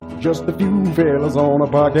Just a few fellas on a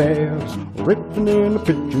podcast, ripping in the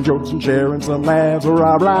pitching jokes and sharing some laughs.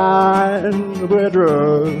 Rob Ryan,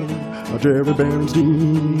 Bedra, Jerry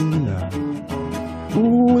Bernstein.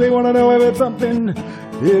 Ooh, they want to know if it's something,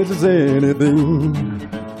 if it's anything.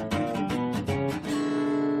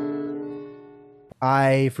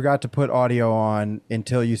 I forgot to put audio on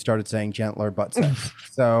until you started saying gentler butt sex.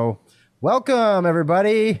 So, welcome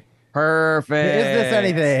everybody. Perfect. Is This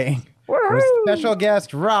Anything? With special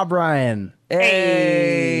guest Rob Ryan.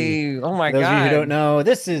 Hey! Oh my For those god! of you who don't know,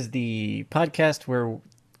 this is the podcast where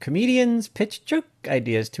comedians pitch joke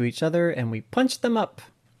ideas to each other and we punch them up.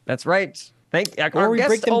 That's right. Or we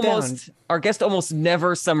break them down. Our guest almost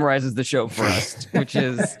never summarizes the show for us, which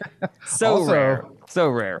is so Also- rare. So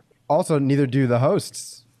rare. Also, neither do the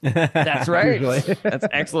hosts. That's right. Usually. That's an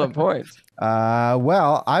excellent point.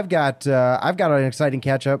 Well, I've got an exciting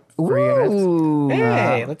catch up for you guys. Ooh.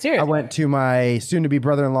 Hey, let's hear it. I went to my soon-to-be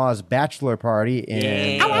brother-in-law's bachelor party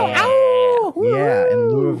in Yeah. in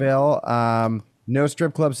Louisville. No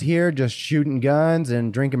strip clubs here, just shooting guns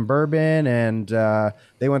and drinking bourbon. And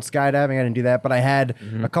they went skydiving. I didn't do that, but I had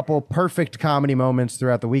a couple perfect comedy moments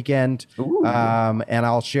throughout the weekend. And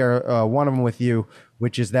I'll share one of them with you,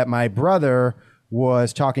 which is that my brother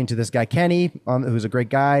was talking to this guy Kenny, who's a great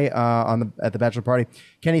guy at the bachelor party.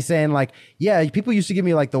 Kenny saying like, yeah, people used to give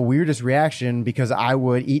me like the weirdest reaction because I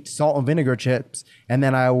would eat salt and vinegar chips and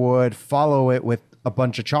then I would follow it with a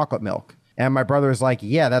bunch of chocolate milk. And my brother is like,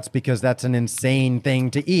 yeah, that's because that's an insane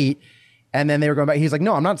thing to eat. And then they were going back. He's like,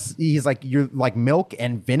 no, I'm not. He's like, you're like milk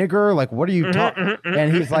and vinegar. Like, what are you talking?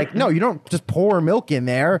 And he's like, no, you don't just pour milk in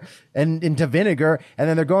there and into vinegar. And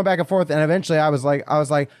then they're going back and forth. And eventually I was like,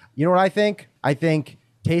 you know what I think? I think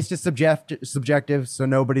taste is subjective, so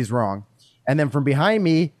nobody's wrong. And then from behind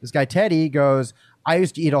me, this guy Teddy goes, I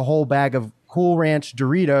used to eat a whole bag of Cool Ranch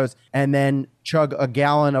Doritos and then chug a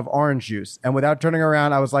gallon of orange juice. And without turning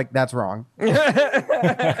around, I was like, that's wrong.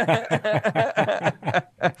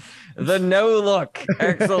 The no look.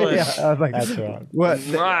 Excellent. Yeah, I was like, That's wrong.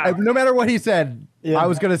 Wow. No matter what he said, I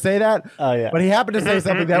was going to say that. Oh, yeah. But he happened to say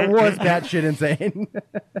something that was batshit insane.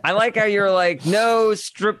 I like how you're like, no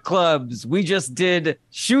strip clubs. We just did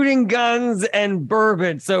shooting guns and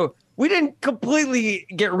bourbon. So we didn't completely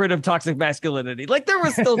get rid of toxic masculinity. Like there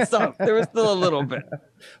was still some. There was still a little bit.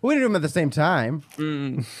 We didn't do them at the same time. Oh,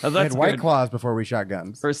 We that's had White good Claws before we shot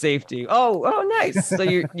guns. for safety. Oh, nice. So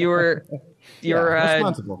you were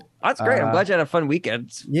responsible. That's great. I'm glad you had a fun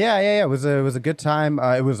weekend. Yeah. It was a good time.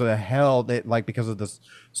 It was a hell, like because of the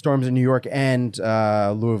storms in New York and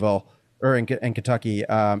Louisville or in Kentucky.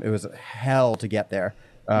 It was hell to get there.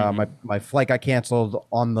 My flight got canceled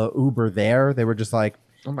on the Uber there. They were just like,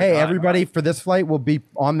 hey, God. everybody for this flight will be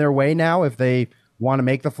on their way now if they want to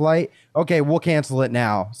make the flight. Okay, we'll cancel it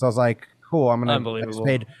now. So I was like, cool. I just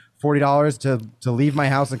paid $40 to leave my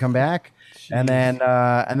house and come back. Jeez. And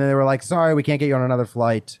then they were like, sorry, we can't get you on another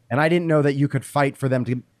flight. And I didn't know that you could fight for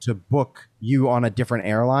them to book you on a different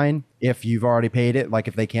airline if you've already paid it, like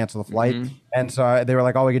if they cancel the flight. And so they were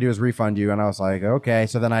like, all we could do is refund you. And I was like, okay.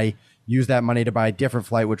 So then I used that money to buy a different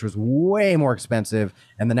flight, which was way more expensive.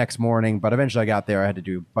 And the next morning, but eventually I got there. I had to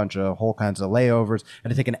do a whole kinds of layovers. I had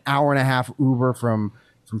to take an hour and a half Uber from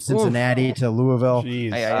Cincinnati to Louisville.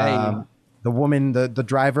 The woman, the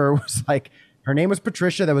driver was like, her name was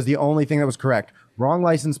Patricia. That was the only thing that was correct. Wrong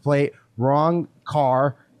license plate, wrong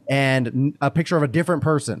car, and a picture of a different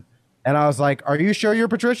person. And I was like, are you sure you're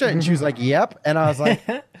Patricia? And she was like, yep. And I was like,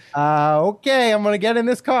 okay, I'm going to get in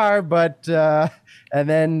this car. But, and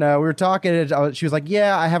then we were talking. And she was like,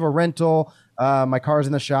 yeah, I have a rental. My car's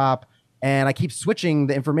in the shop. And I keep switching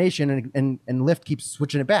the information and Lyft keeps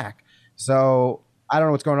switching it back. So I don't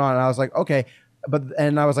know what's going on. And I was like, okay.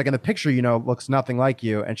 And I was like, in the picture, looks nothing like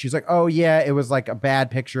you. And she's like, oh, yeah, it was like a bad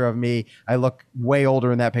picture of me. I look way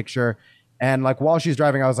older in that picture. And like while she's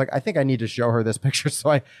driving, I was like, I think I need to show her this picture.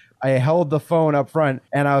 So I held the phone up front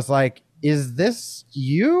and I was like, is this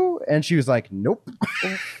you? And she was like, nope.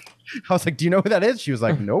 I was like, do you know who that is? She was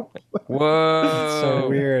like, nope. Whoa. So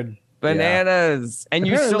weird. Bananas. And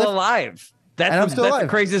you're still alive. That's the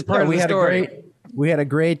craziest part of the story. We had a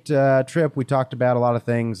great trip. We talked about a lot of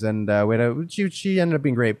things, and she ended up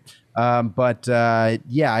being great. Apparently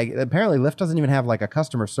Lyft doesn't even have like a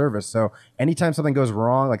customer service. So anytime something goes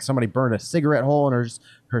wrong, like somebody burned a cigarette hole in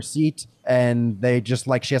her seat, and they just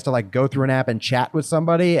like she has to like go through an app and chat with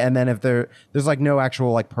somebody, and then if there's like no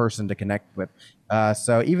actual like person to connect with.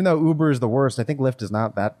 So even though Uber is the worst, I think Lyft is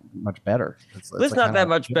not that much better. It's not that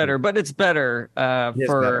much better, but it's better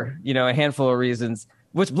for a handful of reasons.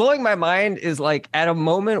 What's blowing my mind is like at a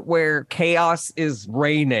moment where chaos is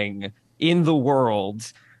reigning in the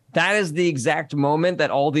world, that is the exact moment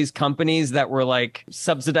that all these companies that were like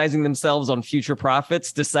subsidizing themselves on future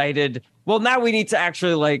profits decided, well, now we need to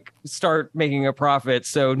actually like start making a profit.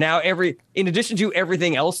 So now in addition to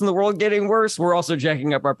everything else in the world getting worse, we're also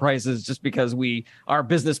jacking up our prices just because our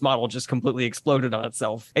business model just completely exploded on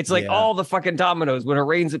itself. It's like all the fucking dominoes. When it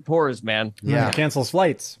rains, it pours, man. Yeah. Cancels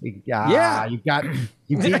flights. Yeah.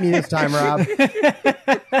 You beat me this time, Rob.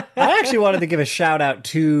 I actually wanted to give a shout out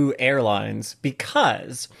to airlines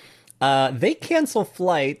because they cancel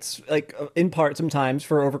flights, like in part sometimes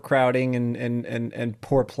for overcrowding and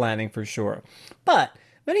poor planning for sure. But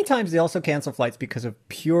many times they also cancel flights because of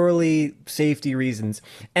purely safety reasons.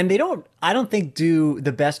 And I don't think do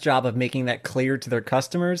the best job of making that clear to their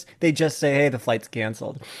customers. They just say, hey, the flight's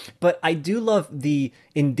canceled. But I do love the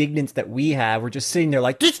indignance that we have. We're just sitting there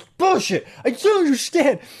like, this is bullshit. I don't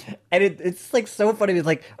understand. And it's like so funny. It's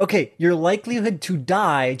like, okay, your likelihood to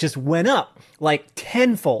die just went up like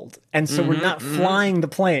tenfold. And so we're not flying the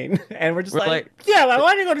plane. And we're just like, yeah, I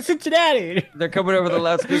want to go to Cincinnati. They're coming over the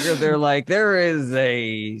loudspeaker. They're like, there is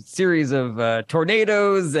a series of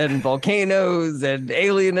tornadoes and volcanoes and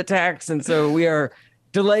alien attacks. And so we are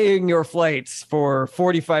delaying your flights for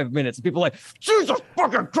 45 minutes. People are like, Jesus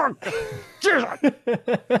fucking Christ. Jesus.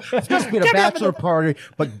 It's supposed to be a bachelor party,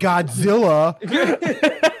 but Godzilla.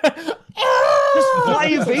 Just fly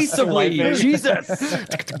evasively. Jesus.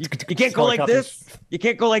 You can't go like this. You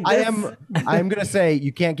can't go like this. I'm going to say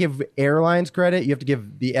you can't give airlines credit. You have to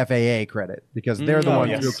give the FAA credit because they're the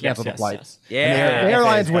ones who cancel the flights. Yeah. And the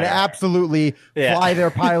airlines would absolutely fly their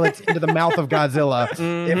pilots into the mouth of Godzilla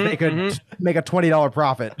if they could make a $20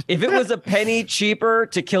 profit. If it was a penny cheaper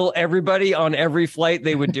to kill everybody on every flight,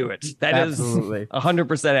 they would do it. That is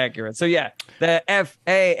 100% accurate. So yeah, the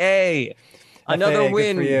FAA, another FAA,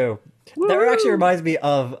 win good for you. That actually reminds me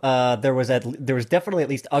of there was definitely at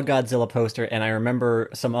least a Godzilla poster, and I remember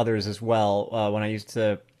some others as well when I used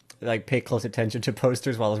to like pay close attention to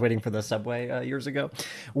posters while I was waiting for the subway years ago,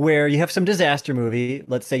 where you have some disaster movie.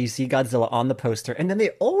 Let's say you see Godzilla on the poster, and then they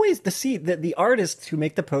always the artists who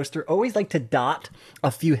make the poster always like to dot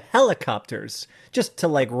a few helicopters just to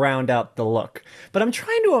like round out the look. But I'm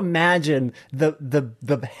trying to imagine the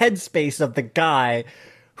headspace of the guy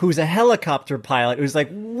who's a helicopter pilot, who's like,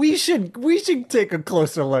 we should take a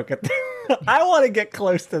closer look at this. I want to get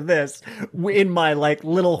close to this in my like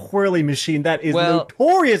little whirly machine that is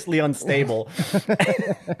notoriously unstable.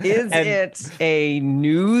 It a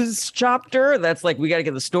news chopper? That's like, we got to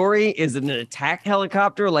get the story. Is it an attack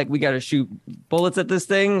helicopter? Like, we got to shoot bullets at this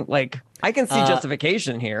thing? Like, I can see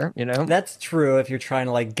justification here, you know? That's true if you're trying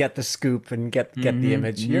to like get the scoop and get the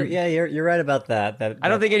image. You're right about that. I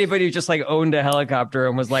don't think anybody just like owned a helicopter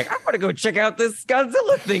and was like, I want to go check out this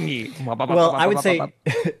Godzilla thingy. Well, I would say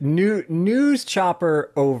news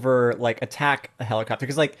chopper over like attack helicopter,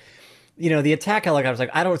 because like, you know, the attack helicopters,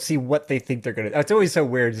 like, I don't see what they think they're gonna. It's always so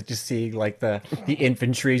weird to just see like the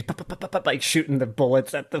infantry like shooting the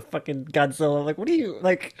bullets at the fucking Godzilla. Like, what do you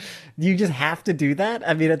like? You just have to do that.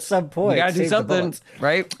 I mean, at some point, you gotta do something,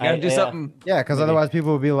 right? You gotta do something. Yeah, because otherwise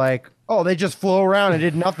people would be like, oh, they just flew around and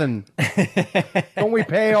did nothing. Don't we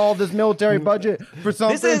pay all this military budget for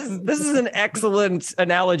something? This is an excellent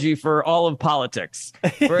analogy for all of politics.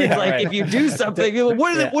 Where it's like, if you do something, you're like,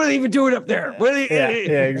 what are they even doing up there? What are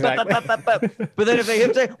they, exactly. But then if they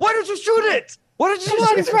hit, say, why don't you shoot it? Why don't you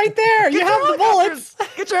shoot it? It's right there. You have the bullets.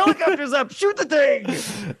 Get your helicopters up. Shoot the thing.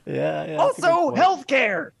 Yeah. Also,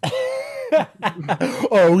 healthcare.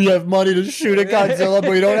 Oh, we have money to shoot at Godzilla, but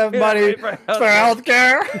we don't have money for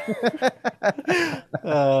healthcare.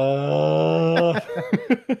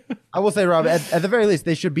 I will say, Rob, at the very least,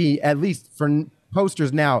 they should be, at least for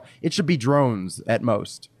posters now, it should be drones at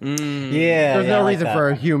most. There's no reason for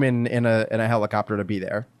a human in a helicopter to be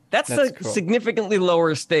there. That's cool. Significantly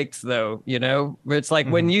lower stakes, though. You know, where it's like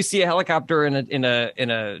when you see a helicopter in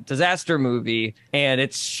a disaster movie and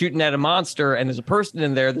it's shooting at a monster and there's a person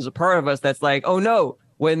in there. There's a part of us that's like, oh no,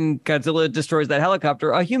 when Godzilla destroys that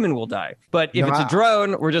helicopter, a human will die. But if it's a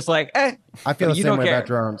drone, we're just like, I feel the same way about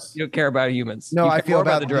drones. You don't care about humans. No, I feel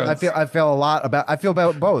about the drones. I feel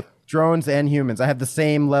about both. Drones and humans. I have the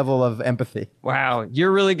same level of empathy. Wow.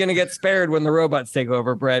 You're really going to get spared when the robots take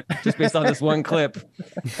over, Brett, just based on this one clip.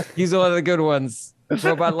 He's one of the good ones.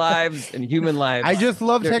 Robot lives and human lives. I just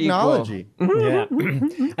love technology. Yeah.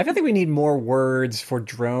 I feel like we need more words for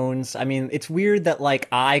drones. I mean, it's weird that like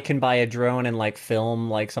I can buy a drone and like film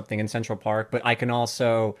like something in Central Park, but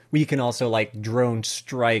we can also like drone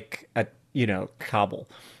strike cobble.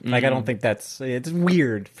 Like, I don't think it's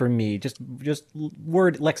weird for me. Just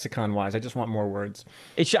word lexicon wise, I just want more words.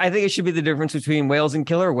 I think it should be the difference between whales and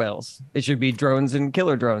killer whales. It should be drones and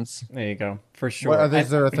killer drones. There you go, for sure. Is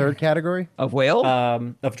there a third category of whale?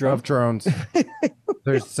 Of drone? Of drones.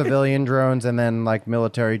 There's civilian drones, and then like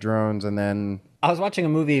military drones, and then. I was watching a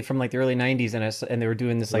movie from like the early 90s, and they were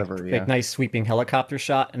doing this like nice sweeping helicopter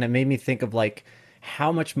shot, and it made me think of like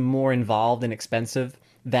how much more involved and expensive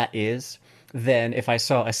that is than if I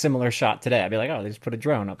saw a similar shot today. I'd be like, oh, they just put a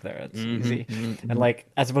drone up there. It's easy. And like,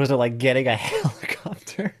 as opposed to like getting a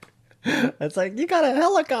helicopter. It's like, you got a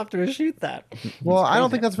helicopter to shoot that. Well, I don't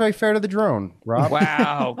think that's very fair to the drone, Rob.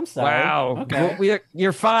 Wow. I'm sorry. Wow. Okay. Well,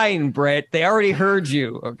 you're fine, Brett. They already heard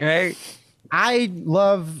you, okay? I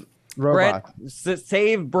love robots. Brett,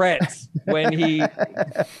 save Brett when he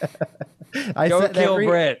Go kill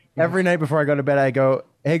Brett. Every night before I go to bed, I go,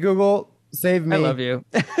 hey, Google, save me. I love you.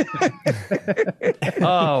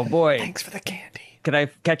 Oh, boy. Thanks for the candy. Could I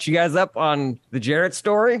catch you guys up on the Jarrett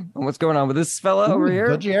story and what's going on with this fella over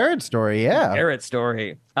here? The Jarrett story, yeah. Jarrett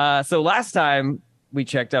story. So last time we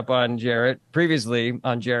checked up on Jarrett, previously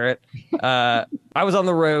on Jarrett, I was on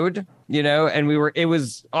the road, and it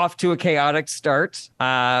was off to a chaotic start.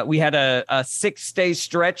 We had a 6-day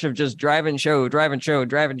stretch of just driving show,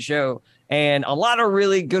 and a lot of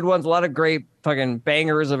really good ones, a lot of great fucking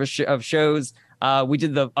bangers of shows. We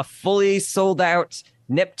did a fully sold out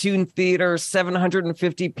Neptune Theater,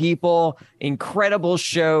 750 people, incredible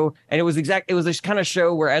show. And it was this kind of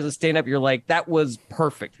show where as a stand-up, you're like, that was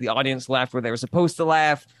perfect. The audience laughed where they were supposed to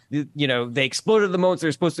laugh. They exploded the moments they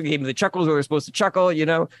were supposed to give you the chuckles where they were supposed to chuckle.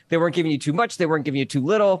 They weren't giving you too much. They weren't giving you too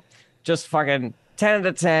little. Just fucking 10 out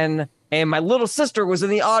of 10. And my little sister was in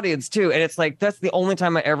the audience too. And it's like, that's the only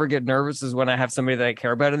time I ever get nervous is when I have somebody that I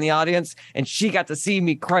care about in the audience. And she got to see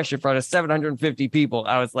me crush in front of 750 people.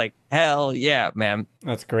 I was like, hell yeah, man.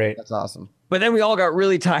 That's great. That's awesome. But then we all got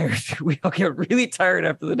really tired. We all get really tired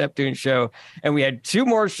after the Neptune show. And we had 2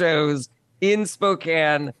 more shows in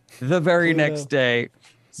Spokane the very next day.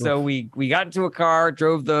 So we got into a car,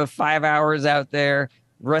 drove the 5 hours out there,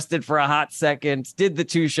 rested for a hot second, did the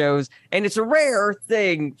 2 shows. And it's a rare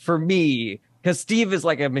thing for me because Steve is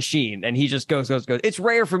like a machine and he just goes. It's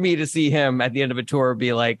rare for me to see him at the end of a tour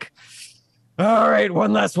be like, all right,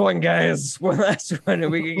 one last one, guys. One last one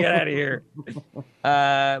and we can get out of here.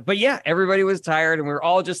 But yeah, everybody was tired and we were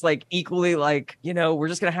all just like equally like, we're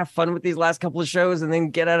just going to have fun with these last couple of shows and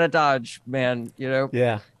then get out of Dodge, man.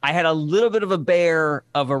 Yeah. I had a little bit of a bear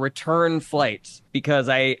of a return flight because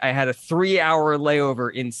I had a 3-hour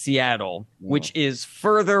layover in Seattle, which is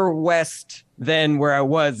further west than where I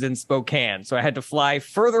was in Spokane. So I had to fly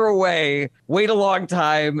further away, wait a long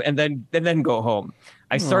time, and then go home.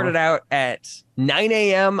 I started out at 9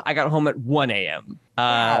 a.m. I got home at 1 a.m.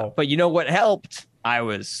 Wow. But you know what helped? I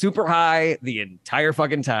was super high the entire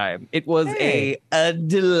fucking time. It was a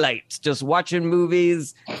delight just watching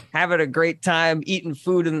movies, having a great time, eating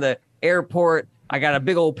food in the airport. I got a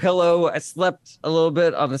big old pillow. I slept a little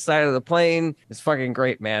bit on the side of the plane. It's fucking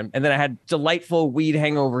great, man. And then I had delightful weed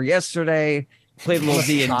hangover yesterday. Played a little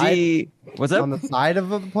D&D. What's up? On the side of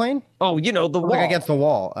the plane? Oh, the wall. Like against the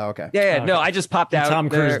wall. Oh, okay. Yeah, no, I just popped out. Tom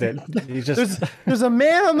there. Cruise did. He just There's a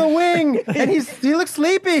man on the wing, and he looks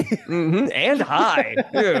sleepy. And high.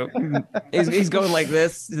 Dude. He's going like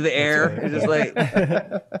this to the air. He's just like,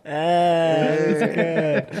 it's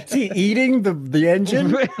good. Is he eating the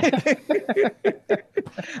engine?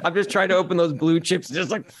 I'm just trying to open those blue chips, just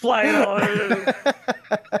like flying all over.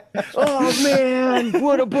 Oh man,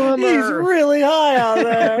 what a bummer! He's really high out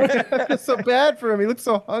there. It's so bad for him. He looks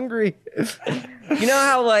so hungry. You know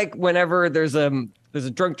how like whenever there's a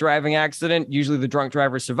drunk driving accident, usually the drunk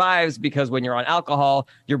driver survives because when you're on alcohol,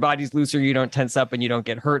 your body's looser, you don't tense up, and you don't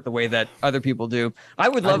get hurt the way that other people do. I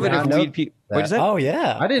would love it if weed people. What'd you say? Oh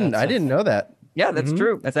yeah, I didn't know that. Yeah, that's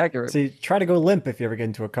true. That's accurate. So try to go limp if you ever get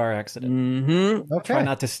into a car accident. Mm-hmm. Okay. Try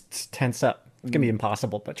not to tense up. It's gonna be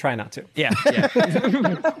impossible, but try not to. Yeah.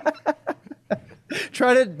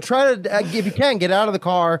 Try to if you can get out of the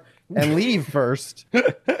car and leave first.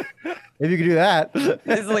 If you can do that.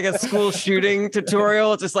 This is like a school shooting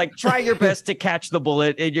tutorial. It's just like, try your best to catch the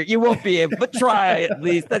bullet. And you won't be able, but try at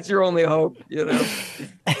least. That's your only hope,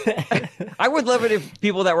 I would love it if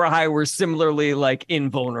people that were high were similarly like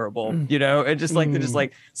invulnerable, and just like they're just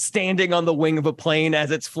like standing on the wing of a plane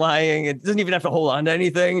as it's flying. It doesn't even have to hold on to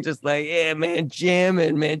anything. Just like, yeah, man,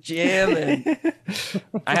 jamming.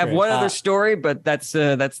 I have one other story, but that's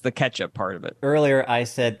the catch-up part of it. Earlier, I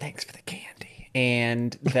said thanks for the candy,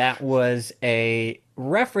 and that was a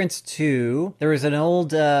reference to, there was an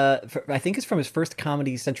old I think it's from his first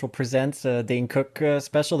Comedy Central Presents Dane Cook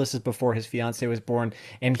special. This is before his fiance was born,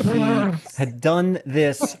 and he had done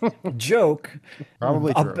this joke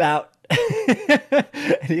Probably true. about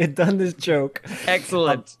he had done this joke.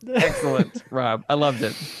 Excellent. Excellent, Rob. I loved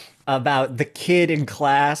it. About the kid in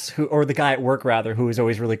class who, or the guy at work rather, who was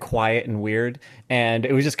always really quiet and weird. And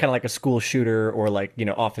it was just kind of like a school shooter or like, you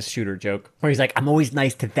know, office shooter joke where he's like, I'm always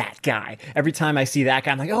nice to that guy. Every time I see that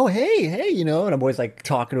guy, I'm like, oh, hey, you know, and I'm always like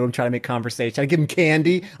talking to him, trying to make conversation. I give him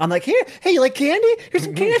candy. I'm like, here, hey, you like candy? Here's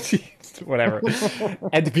some candy. Whatever.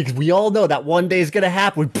 And because we all know that one day is going to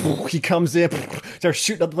happen. He comes in, starts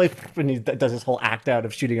shooting up the place, and he does this whole act out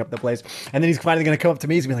of shooting up the place. And then he's finally going to come up to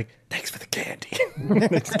me and be like, thanks for the candy.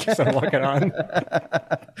 And just keeps on walking on.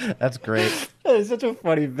 That's great. It's such a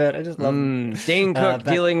funny bit. I just love it. Dane Cook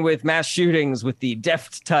dealing with mass shootings with the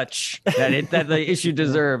deft touch that the issue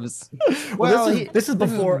deserves. Well, this is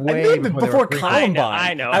before, way before Columbine.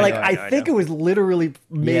 I know. I think it was literally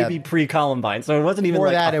maybe pre-Columbine, so it wasn't even Before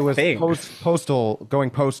like that, a it was thing. postal. Going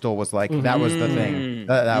postal was like that was the thing.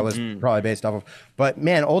 That was probably based off of. But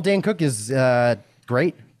man, old Dane Cook is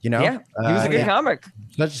great. You know, Yeah, he was a good comic.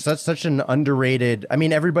 Such an underrated. I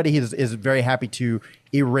mean, everybody is very happy to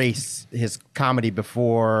erase his comedy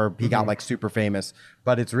before he got like super famous,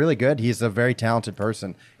 but it's really good. He's a very talented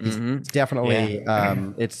person. He's definitely.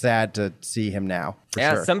 It's sad to see him now. For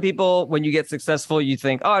sure. Some people, when you get successful, you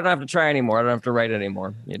think, oh, I don't have to try anymore. I don't have to write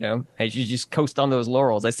anymore. You know, hey, you just coast on those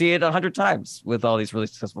laurels. I see it 100 times with all these really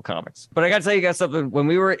successful comics. But I got to tell you guys something. When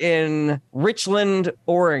we were in Richland,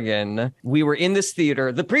 Oregon, we were in this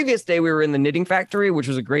theater. The previous day, we were in the Knitting Factory, which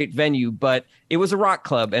was a great venue, but it was a rock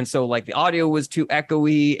club. And so like the audio was too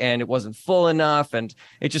echoey and it wasn't full enough. And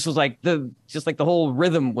it just was like the whole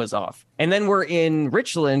rhythm was off. And then we're in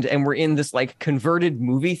Richland and we're in this like converted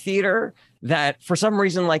movie theater that for some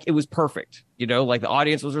reason, like it was perfect, you know, like the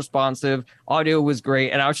audience was responsive, audio was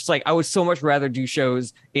great. And I was just like, I would so much rather do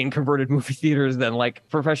shows in converted movie theaters than like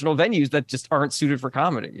professional venues that just aren't suited for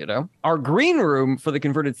comedy, you know? Our green room for the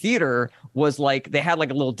converted theater was like, they had like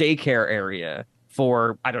a little daycare area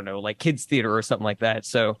for, I don't know, like kids theater or something like that.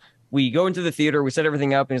 So we go into the theater, we set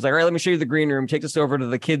everything up, and he's like, all right, let me show you the green room. Takes us over to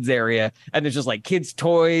the kids area. And there's just like kids'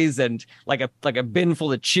 toys and like a bin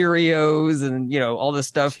full of Cheerios and, you know, all this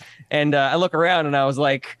stuff. And I look around and I was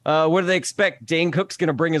like, what do they expect? Dane Cook's going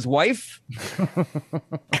to bring his wife?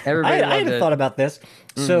 Everybody I hadn't thought about this.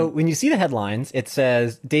 So when you see the headlines, it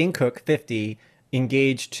says Dane Cook, 50,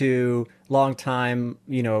 engaged to longtime,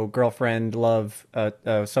 you know, girlfriend, love,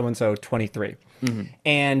 so-and-so, 23.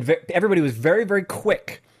 And everybody was very, very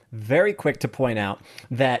quick to point out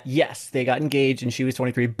that, yes, they got engaged and she was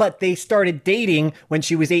 23, but they started dating when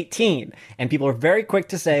she was 18. And people are very quick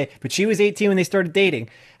to say, but she was 18 when they started dating.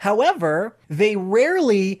 However, they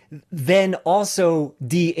rarely then also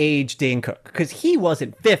de-age Dane Cook because he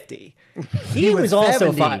wasn't 50. He was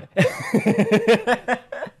also 5.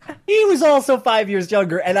 He was also 5 years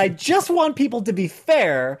younger, and I just want people to be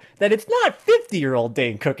fair that it's not 50-year-old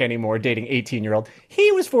Dane Cook anymore dating 18-year-old.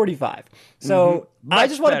 He was 45. So I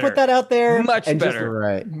just want to put that out there. Much better.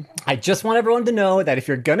 Right. I just want everyone to know that if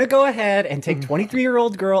you're going to go ahead and take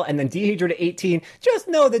 23-year-old girl and then de-age her to 18, just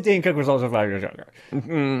know that Dane Cook was also 5 years younger.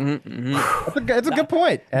 It's a good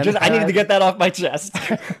point. And, I needed to get that off my chest.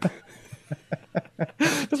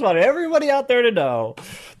 Just want everybody out there to know.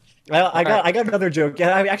 I got another joke.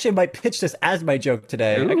 Yeah, I actually might pitch this as my joke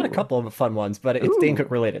today. Ooh. I got a couple of fun ones, but it's Dane Cook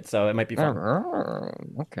related, so it might be fun.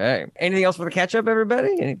 Okay. Anything else for the catch up,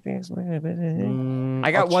 everybody? Anything else?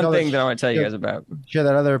 I got one thing that I want to tell you guys about. Share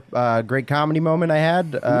that other great comedy moment I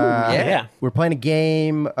had. Yeah. We're playing a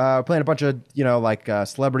game, playing a bunch of, you know, like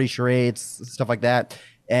celebrity charades, stuff like that.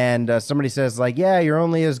 And somebody says like, yeah, you're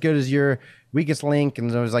only as good as your weakest link,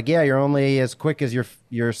 and I was like, yeah, you're only as quick as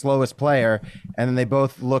your slowest player. And then they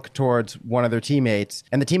both look towards one of their teammates,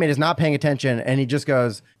 and the teammate is not paying attention, and he just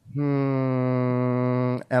goes,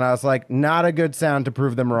 and I was like, not a good sound to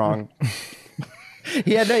prove them wrong. He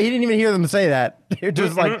didn't even hear them say that. It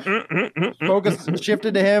just like focus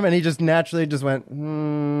shifted to him, and he just naturally just went.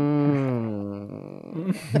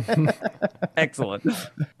 Excellent.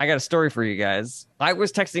 I got a story for you guys. I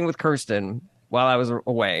was texting with Kirsten while I was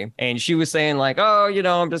away, and she was saying like, oh, you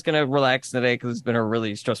know, I'm just going to relax today because it's been a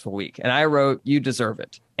really stressful week. And I wrote, you deserve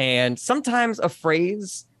it. And sometimes a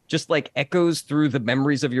phrase just like echoes through the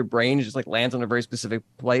memories of your brain. It just like lands on a very specific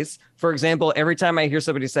place. For example, every time I hear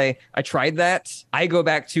somebody say, I tried that, I go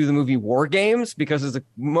back to the movie War Games, because there's a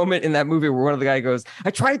moment in that movie where one of the guys goes,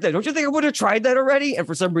 I tried that. Don't you think I would have tried that already? And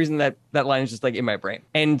for some reason that line is just like in my brain.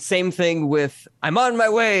 And same thing with I'm on my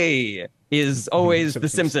way. is always The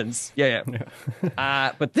Simpsons. Yeah.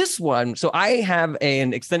 But this one, so I have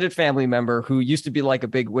an extended family member who used to be like a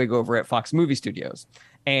big wig over at Fox Movie Studios.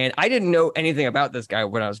 And I didn't know anything about this guy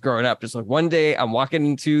when I was growing up. Just like one day I'm walking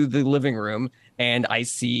into the living room and I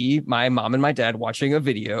see my mom and my dad watching a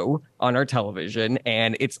video on our television.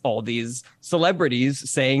 And it's all these celebrities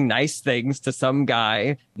saying nice things to some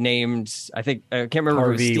guy named, I can't remember.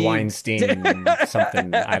 Harvey Weinstein,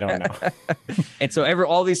 something. I don't know. And so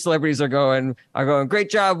all these celebrities are going,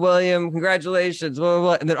 great job, William. Congratulations. Blah, blah,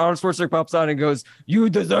 blah. And then Arnold Schwarzenegger pops on and goes,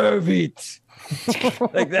 you deserve it.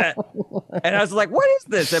 Like that. And I was like, what is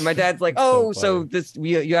this? And my dad's like, so this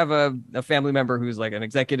you have a family member who's like an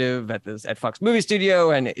executive at Fox Movie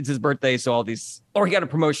Studio, and it's his birthday, so all these, or he got a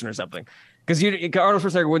promotion or something. Because Arnold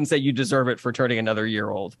Schwarzenegger wouldn't say you deserve it for turning another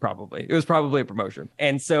year old, probably. It was probably a promotion.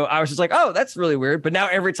 And so I was just like, oh, that's really weird. But now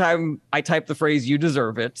every time I type the phrase you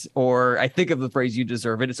deserve it, or I think of the phrase you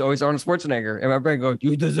deserve it, it's always Arnold Schwarzenegger. And my brain goes,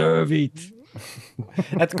 you deserve it.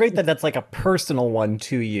 That's great that's like a personal one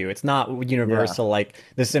to you. It's not universal like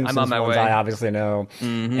The Simpsons ones way. I obviously know.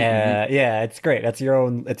 Yeah, it's great. It's your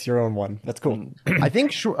own one. That's cool. I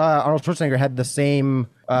think Arnold Schwarzenegger had the same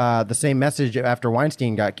message after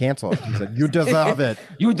Weinstein got canceled. He said, "You deserve it.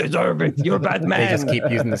 You deserve it. You're a bad man." They just keep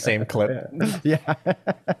using the same clip. Yeah.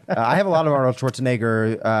 I have a lot of Arnold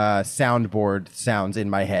Schwarzenegger soundboard sounds in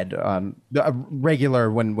my head on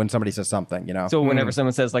regular when somebody says something, you know. So whenever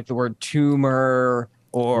someone says like the word tumor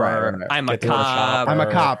or right. I'm a cop. I'm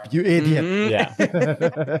a cop, you idiot.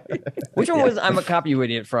 Yeah. Which one was I'm a cop, you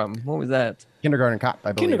idiot from? What was that? Kindergarten Cop,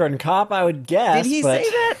 I believe. Kindergarten Cop, I would guess. Did he say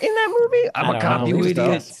that in that movie? I'm a cop, you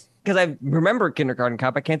idiot. Because I remember Kindergarten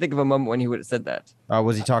Cop. I can't think of a moment when he would have said that.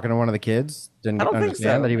 Was he talking to one of the kids? Didn't I don't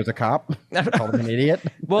understand that he was a cop? Called him an idiot?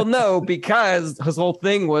 Well, no, because his whole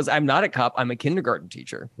thing was, I'm not a cop. I'm a kindergarten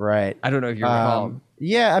teacher. Right. I don't know if you recall.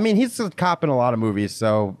 Yeah, I mean, he's a cop in a lot of movies,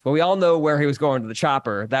 so... But we all know where he was going to the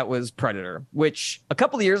chopper. That was Predator, which a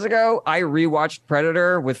couple of years ago, I rewatched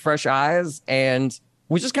Predator with fresh eyes and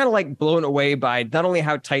was just kind of like blown away by not only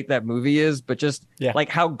how tight that movie is, but just like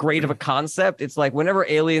how great of a concept. It's like whenever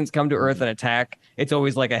aliens come to Earth and attack, it's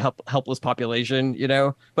always like a helpless population, you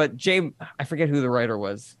know? But I forget who the writer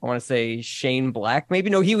was. I want to say Shane Black, maybe.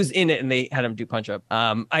 No, he was in it and they had him do Punch Up.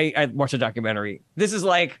 I watched a documentary. This is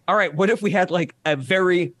like, all right, what if we had like a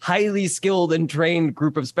very highly skilled and trained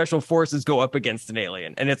group of special forces go up against an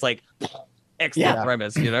alien? And it's like... excellent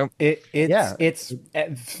premise, you know. It's. I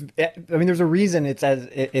mean, there's a reason it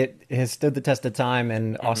has stood the test of time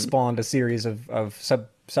and spawned a series of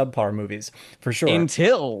subpar movies for sure.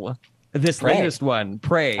 Until this latest one,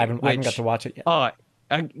 Prey. I haven't got to watch it yet.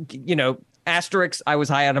 You know, Asterix. I was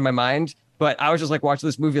high out of my mind, but I was just like watching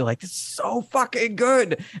this movie, like this is so fucking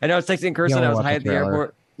good. And I was texting Kirsten. I was high at the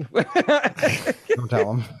airport. Don't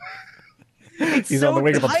tell him. He's so on the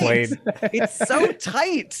wing of a plane. It's so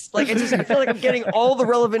tight. Like I feel like I'm getting all the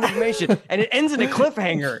relevant information, and it ends in a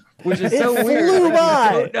cliffhanger, which is so weird. Flew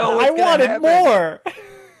by. I wanted more.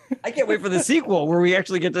 I can't wait for the sequel where we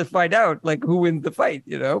actually get to find out like who wins the fight,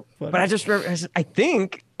 you know. But I just remember, I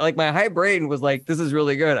think like my high brain was like, this is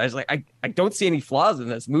really good. I was like, I don't see any flaws in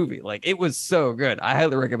this movie. Like it was so good. I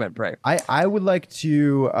highly recommend Prey. I would like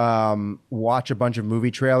to watch a bunch of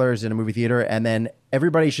movie trailers in a movie theater, and then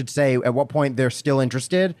everybody should say at what point they're still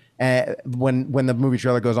interested when the movie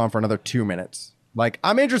trailer goes on for another 2 minutes. Like,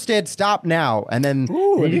 I'm interested, stop now. And then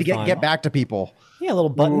they need to get back to people. Yeah, a little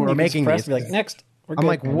button who are making these. Like, next. I'm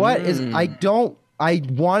like, what is... I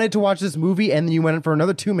wanted to watch this movie, and then you went in for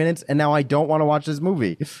another 2 minutes, and now I don't want to watch this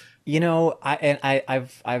movie. You know,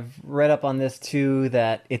 I've read up on this too,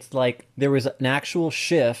 that it's like there was an actual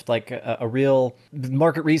shift, like a real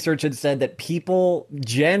market research had said that people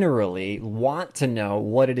generally want to know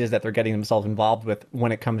what it is that they're getting themselves involved with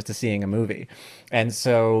when it comes to seeing a movie. And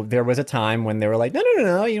so there was a time when they were like, no,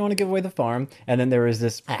 you don't want to give away the farm. And then there was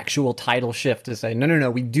this actual title shift to say,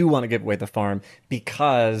 no, we do want to give away the farm,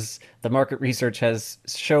 because the market research has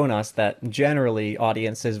shown us that generally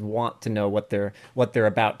audiences want to know what they're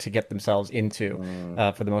about to get themselves into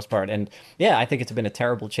for the most part. And yeah, I think it's been a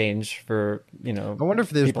terrible change for, you know, I wonder if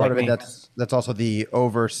there's part of it that's also the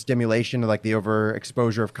overstimulation, like the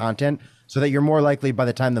overexposure of content, so that you're more likely by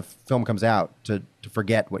the time the film comes out to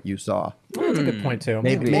forget what you saw. That's a good point too.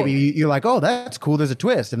 Maybe you're like, oh, that's cool, there's a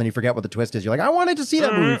twist, and then you forget what the twist is. You're like, I wanted to see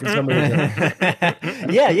that movie for some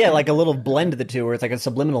reason. yeah, like a little blend of the two, where it's like a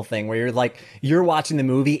subliminal thing where you're like, you're watching the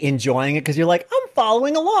movie, enjoying it because you're like, I'm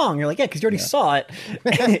following along. You're like, yeah, because you already saw it.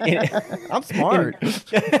 I'm smart.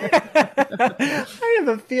 I have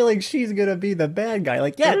a feeling she's gonna be the bad guy.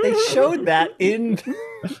 Like, yeah, they showed that in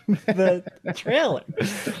the trailer.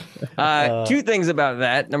 Two things about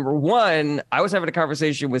that. Number one, I was having a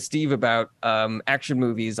conversation with Steve about action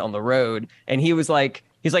movies on the road, and he was like,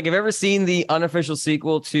 he's like, have you ever seen the unofficial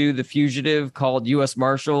sequel to The Fugitive called U.S.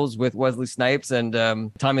 Marshals with Wesley Snipes and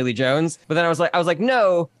Tommy Lee Jones? But then I was like,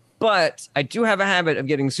 no. But I do have a habit of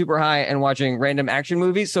getting super high and watching random action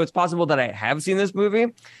movies. So it's possible that I have seen this movie.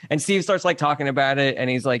 And Steve starts like talking about it.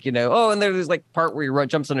 And he's like, oh, and there's this like part where he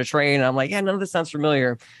jumps on a train. And I'm like, yeah, none of this sounds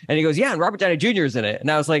familiar. And he goes, yeah, and Robert Downey Jr. is in it.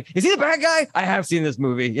 And I was like, is he the bad guy? I have seen this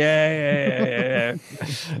movie. Yeah.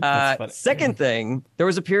 Second thing, there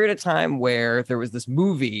was a period of time where there was this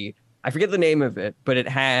movie. I forget the name of it, but it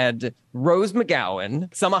had Rose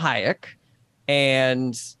McGowan, Selma Hayek,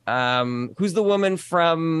 and who's the woman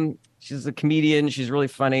from? She's a comedian. She's really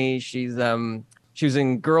funny. She was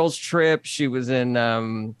in Girls Trip. She was in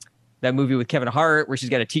that movie with Kevin Hart where she's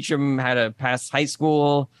got to teach him how to pass high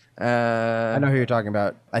school. I know who you're talking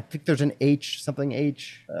about. I think there's an H, something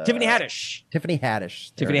H. Tiffany Haddish. Tiffany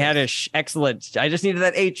Haddish. Tiffany Haddish. Excellent. I just needed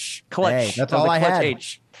that H. Clutch. Hey, that's all I had.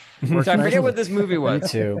 H. So I forget what this movie was. Me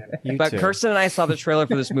too. But Kirsten and I saw the trailer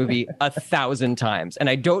for this movie 1,000 times. And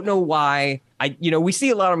I don't know why. We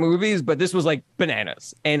see a lot of movies, but this was like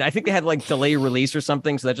bananas. And I think they had like delay release or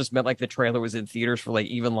something. So that just meant like the trailer was in theaters for like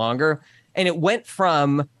even longer. And it went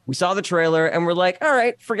from, we saw the trailer and we're like, all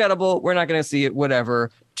right, forgettable. We're not going to see it,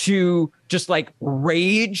 whatever, to just like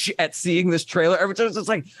rage at seeing this trailer. Every time it's just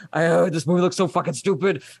like, this movie looks so fucking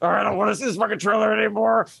stupid. I don't want to see this fucking trailer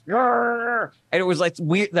anymore. And it was like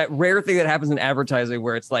weird, that rare thing that happens in advertising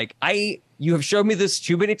where it's like, you have shown me this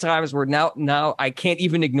too many times where now I can't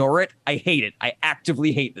even ignore it. I hate it. I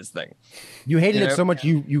actively hate this thing. You hated it so much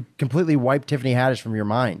you completely wiped Tiffany Haddish from your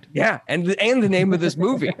mind. Yeah, and the name of this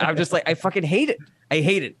movie. I'm just like, I fucking hate it. I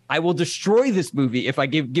hate it. I will destroy this movie if I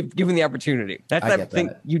given the opportunity. That's that thing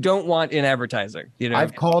you don't want in advertising.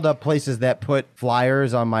 I've called up places that put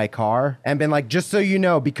flyers on my car and been like, just so you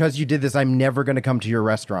know, because you did this, I'm never going to come to your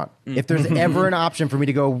restaurant. If there's ever an option for me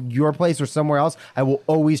to go your place or somewhere else, I will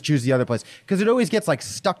always choose the other place because it always gets like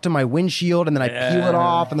stuck to my windshield and then I peel it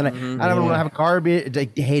off and then I don't want to have a car. I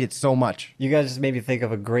hate it so much. You guys just made me think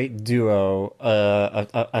of a great duo,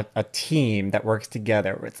 a team that works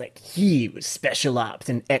together where it's like, he was special ops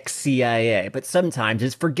and ex-CIA, but sometimes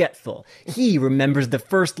is forgetful. He remembers the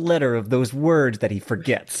first letter of those words that he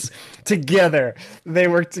forgets. Together, they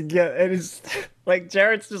work together. And it's like,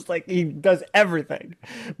 Jared's just like, he does everything.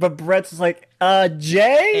 But Brett's like,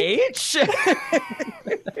 J? H?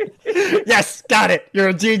 Yes, got it. You're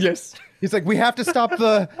a genius. He's like, we have to stop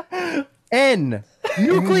the N.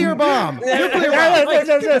 Nuclear bomb. Nuclear bomb. Yes,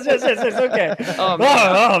 okay.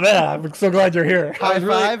 Oh man, I'm so glad you're here. High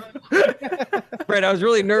five. Brett, I was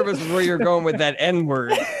really nervous with where you're going with that N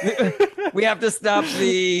word. We have to stop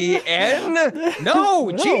the N?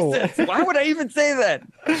 No, Jesus. Why would I even say that?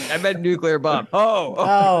 I meant nuclear bomb.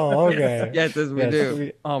 Oh, okay. Yes, we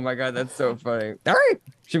do. Oh my God, that's so funny. All right.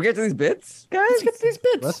 Should we get to these bits, guys? Let's get to these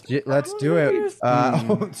bits. Let's do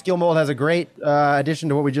it. Skill Mold has a great addition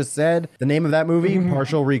to what we just said. The name of that movie,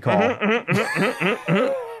 Partial Recall.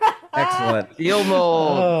 Excellent. Skill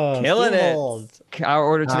Mold. Killing it. Our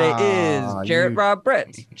order today is Jarrett Rob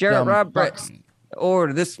Brett. Jarrett Rob Brett.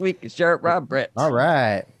 Order this week is Jarrett Rob Brett. All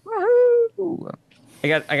right. Woohoo. I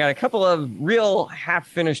got a couple of real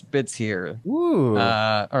half-finished bits here. Ooh.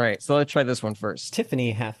 All right, so let's try this one first.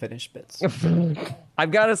 Tiffany half-finished bits. I've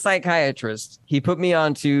got a psychiatrist. He put me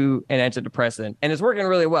onto an antidepressant, and it's working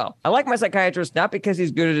really well. I like my psychiatrist not because he's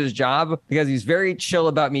good at his job, because he's very chill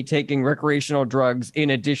about me taking recreational drugs in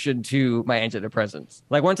addition to my antidepressants.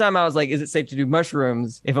 Like one time I was like, is it safe to do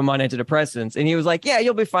mushrooms if I'm on antidepressants? And he was like, yeah,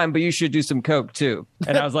 you'll be fine, but you should do some coke too.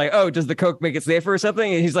 And I was like, oh, does the coke make it safer or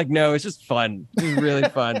something? And he's like, no, it's just fun. It's really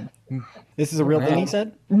fun. This is a real thing he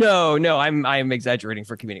said? No, I'm exaggerating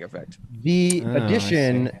for comedic effect. The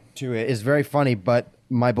addition to it is very funny, but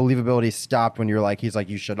my believability stopped when he's like,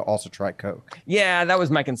 you should also try coke. Yeah, that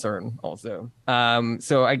was my concern also.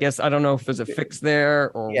 So I guess I don't know if there's a fix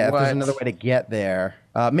there or what. If there's another way to get there.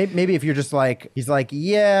 Maybe if you're just like, he's like,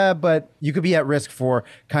 yeah, but you could be at risk for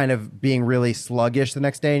kind of being really sluggish the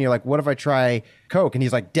next day. And you're like, what if I try coke? And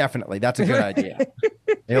he's like, definitely, that's a good idea.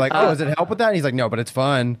 And you're like, oh, does it help with that? And he's like, no, but it's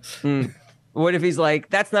fun. What if he's like,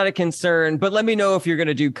 that's not a concern, but let me know if you're going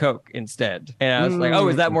to do coke instead. And I was like, oh,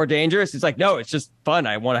 is that more dangerous? He's like, no, it's just fun.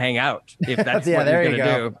 I want to hang out if that's what you're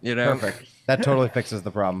going to do. Perfect. That totally fixes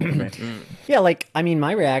the problem. Yeah,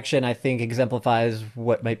 my reaction, I think, exemplifies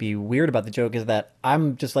what might be weird about the joke is that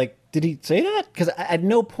I'm just like, did he say that? Because at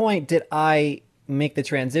no point did I make the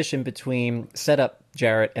transition between set up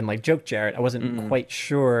Jarrett and like joke Jarrett. I wasn't quite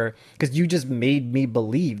sure because you just made me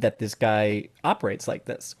believe that this guy operates like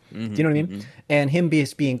this. Do you know what I mean? And him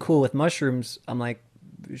being cool with mushrooms, I'm like,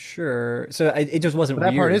 sure. So it just wasn't But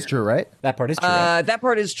that weird. part is true, right? That part is true. Right? That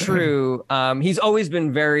part is true. He's always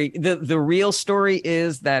been the real story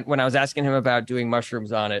is that when I was asking him about doing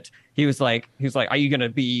mushrooms on it, he was like, are you going to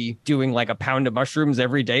be doing like a pound of mushrooms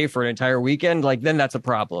every day for an entire weekend? Like, then that's a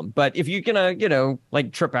problem. But if you're going to,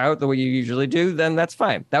 like trip out the way you usually do, then that's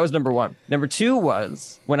fine. That was number one. Number two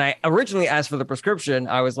was when I originally asked for the prescription,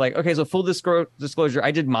 I was like, okay, so full disclosure,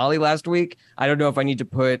 I did Molly last week. I don't know if I need to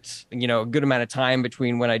put, a good amount of time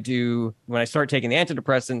between when I start taking the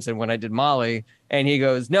antidepressants and when I did Molly. And he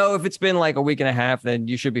goes, no, if it's been like a week and a half, then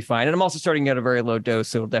you should be fine. And I'm also starting at a very low dose,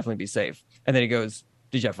 so it'll definitely be safe. And then he goes,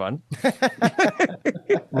 did you have fun?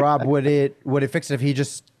 Rob, would it fix it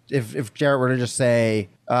if Jarrett were to just say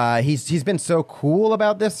he's been so cool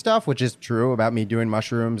about this stuff, which is true about me doing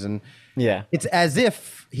mushrooms, and it's as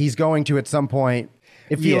if he's going to at some point.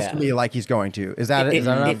 It feels to me like he's going to. Is that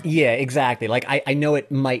enough? Yeah, exactly. Like I know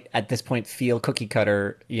it might at this point feel cookie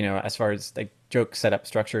cutter, as far as like joke setup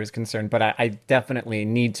structure is concerned, but I definitely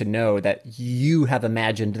need to know that you have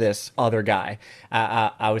imagined this other guy.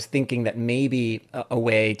 I was thinking that maybe a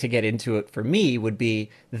way to get into it for me would be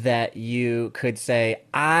that you could say,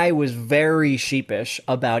 I was very sheepish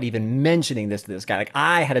about even mentioning this to this guy. Like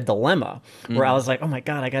I had a dilemma where I was like, oh my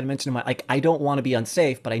God, I got to mention to I don't want to be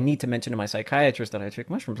unsafe, but I need to mention to my psychiatrist that I take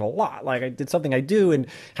mushrooms a lot. Like I did something I do and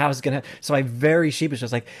how is it going to, so I very sheepish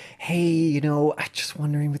was like, hey, I'm just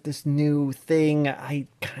wondering with this new thing, I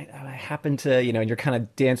happen to, and you're kind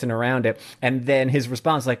of dancing around it. And then his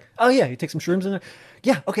response like, oh yeah, you take some shrooms in there?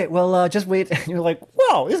 Yeah, okay, well, just wait. And you're like,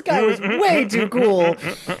 whoa, this guy was way too cool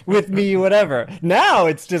with me, whatever. Now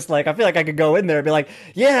it's just like, I feel like I could go in there and be like,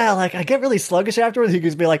 yeah, like I get really sluggish afterwards. He could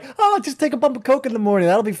just be like, oh, just take a bump of Coke in the morning.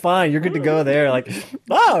 That'll be fine. You're good to go there. Like,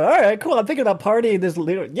 oh, all right, cool. I'm thinking about partying this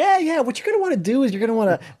little. Yeah. What you're going to want to do is you're going to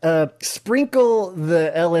want to sprinkle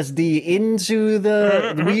the LSD into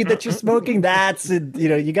the weed that you're smoking. That's,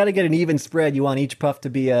 you got to get an even spread. You want each puff to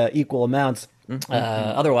be equal amounts.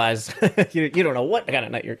 Otherwise, you don't know what kind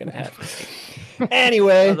of night you're going to have.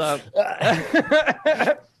 Anyway, it's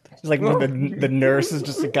like when the nurse has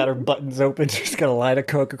just got her buttons open. She's got a line of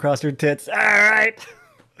Coke across her tits. All right.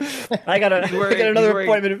 I got another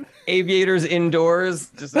appointment. Aviators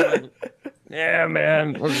indoors. Just yeah,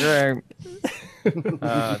 man. We're great.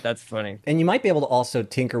 That's funny. And you might be able to also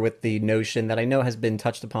tinker with the notion that I know has been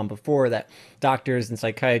touched upon before that doctors and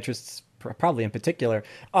psychiatrists, probably in particular,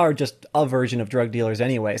 are just a version of drug dealers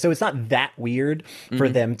anyway. So it's not that weird for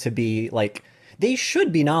them to be like, they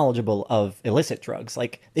should be knowledgeable of illicit drugs.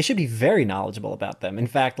 Like they should be very knowledgeable about them. In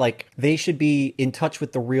fact, like they should be in touch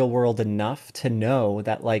with the real world enough to know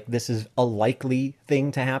that like this is a likely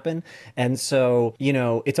thing to happen. And so,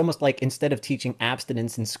 it's almost like instead of teaching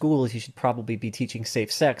abstinence in schools, you should probably be teaching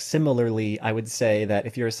safe sex. Similarly, I would say that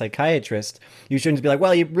if you're a psychiatrist, you shouldn't be like,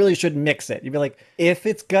 well, you really should mix it. You'd be like, if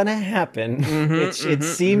it's gonna happen, it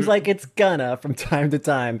seems like it's gonna from time to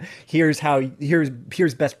time. Here's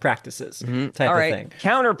best practices. All right. Thing.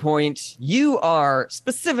 Counterpoint, you are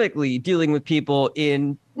specifically dealing with people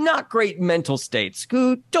in not great mental states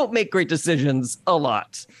who don't make great decisions a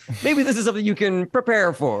lot. Maybe this is something you can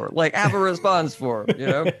prepare for, like have a response for,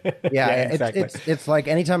 Yeah, exactly. It's like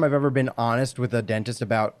anytime I've ever been honest with a dentist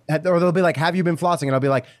about, or they'll be like, have you been flossing? And I'll be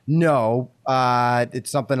like, no, it's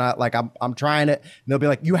something I'm trying to, and they'll be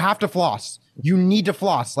like, you have to floss. You need to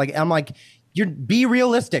floss. Like, I'm like, be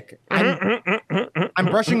realistic. I'm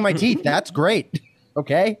brushing my teeth. That's great.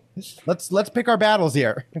 Okay, let's pick our battles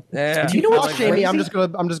here. Yeah. Do you know what's crazy? I'm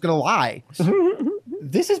just gonna lie.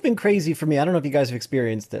 This has been crazy for me. I don't know if you guys have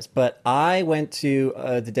experienced this, but I went to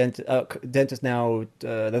the dentist now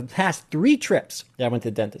the past 3 trips. Yeah, I went to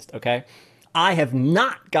the dentist. Okay. I have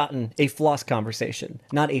not gotten a floss conversation,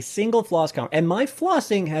 not a single floss conversation. And my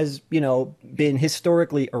flossing has, been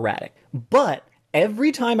historically erratic. But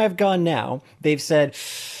every time I've gone now, they've said,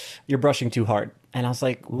 you're brushing too hard. And I was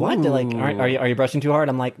like, what? They're like, are you brushing too hard?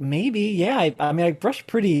 I'm like, maybe, yeah. I brush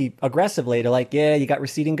pretty aggressively. They're like, yeah, you got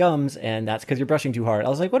receding gums, and that's because you're brushing too hard. I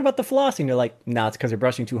was like, what about the flossing? They're like, no, it's because you're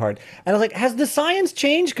brushing too hard. And I was like, has the science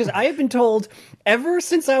changed? Because I have been told ever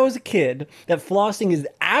since I was a kid that flossing is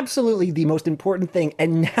absolutely the most important thing.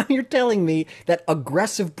 And now you're telling me that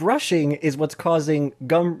aggressive brushing is what's causing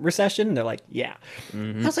gum recession? And they're like, yeah.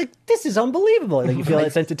 I was like, this is unbelievable. Like, you feel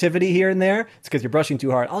that sensitivity here and there? It's because you're brushing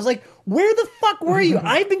too hard. I was like, where the fuck were you?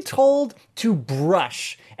 I've been told to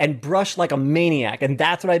brush like a maniac, and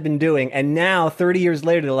that's what I've been doing. And now 30 years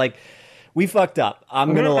later, they're like, we fucked up.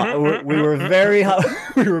 I'm gonna lie. We were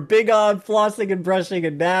we were big on flossing and brushing,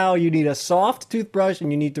 and now you need a soft toothbrush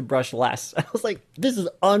and you need to brush less. I was like, this is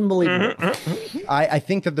unbelievable. I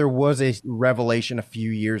think that there was a revelation a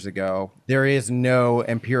few years ago. There is no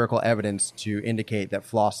empirical evidence to indicate that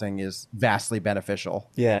flossing is vastly beneficial.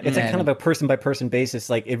 Yeah, it's a kind of a person by person basis.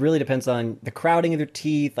 Like, it really depends on the crowding of their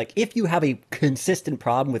teeth. Like, if you have a consistent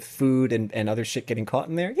problem with food and other shit getting caught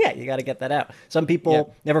in there, yeah, you got to get that out. Some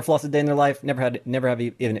people never floss a day in their life, never have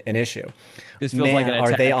even an issue. This feels like an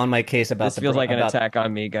attack. Are they on my case about this? Feels like an attack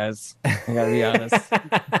on me, guys. I gotta be honest.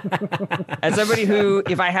 As somebody who,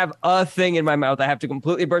 if I have a thing in my mouth, I have to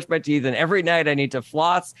completely brush my teeth, and every night I need to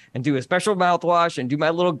floss and do a special mouthwash and do my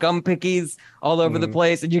little gum pickies all over the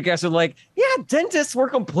place. And you guys are like, yeah, dentists were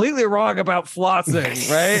completely wrong about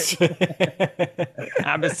flossing, right?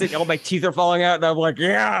 I'm just sitting, all my teeth are falling out, and I'm like,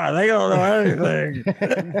 yeah, they don't know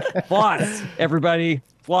anything. Floss, everybody,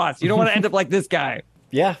 floss. You don't want to end up like this guy.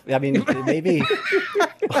 Yeah, I mean, maybe.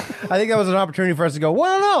 I think that was an opportunity for us to go,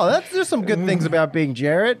 well, no, there's some good things about being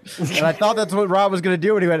Jarrett. And I thought that's what Rob was going to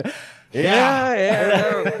do. And he went,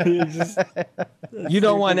 yeah. You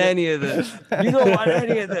don't want any of this. You don't want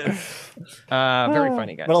any of this. Very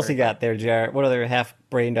funny, guys. What else you got there, Jarrett? What other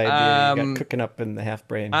half-brained idea you got cooking up in the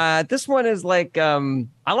half-brain? This one is like,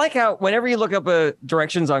 I like how whenever you look up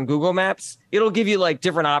directions on Google Maps, it'll give you like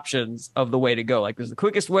different options of the way to go. Like there's the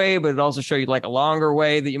quickest way, but it also show you like a longer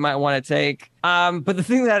way that you might want to take. But the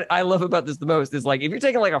thing that I love about this the most is like if you're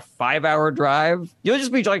taking like a 5-hour drive, you'll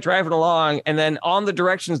just be like driving along, and then on the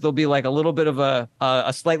directions there'll be like a little bit of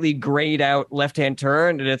a slightly grayed out left-hand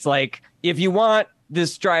turn, and it's like if you want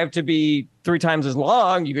this drive to be 3 times as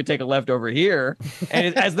long, you could take a left over here. And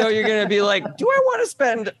it's as though you're going to be like, do I want to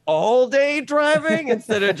spend all day driving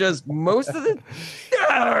instead of just most of the...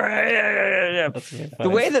 The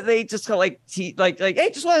way that they just call like, hey,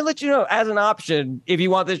 just want to let you know as an option, if you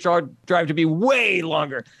want this drive to be way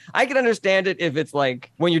longer. I can understand it if it's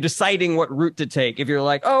like when you're deciding what route to take. If you're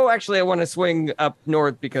like, oh, actually, I want to swing up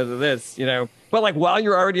north because of this, you know. But like while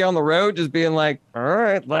you're already on the road, just being like, all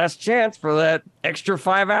right, last chance for that extra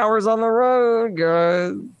 5 hours on the road,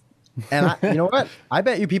 guys. And you know what? I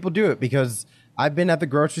bet you people do it because I've been at the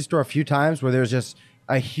grocery store a few times where there's just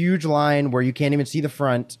a huge line where you can't even see the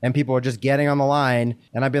front and people are just getting on the line.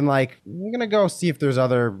 And I've been like, we're going to go see if there's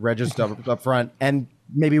other registers up front. And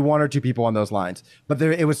maybe 1 or 2 people on those lines. But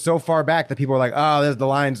it was so far back that people were like, oh, there's the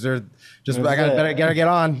lines. They're just, I gotta get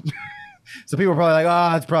on. So people are probably like,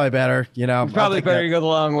 oh, it's probably better, you know. It's probably better to go the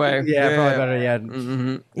long way. Yeah, probably better, yeah.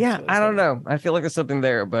 Mm-hmm. Yeah, I don't know. I feel like there's something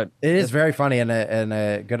there, but... It is very funny and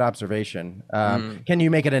a good observation. Can you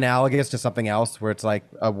make it analogous to something else where it's like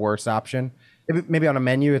a worse option? Maybe on a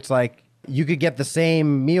menu, it's like you could get the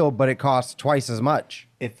same meal, but it costs twice as much.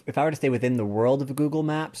 If I were to stay within the world of Google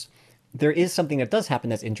Maps, there is something that does happen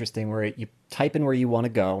that's interesting where you type in where you want to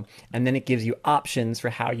go, and then it gives you options for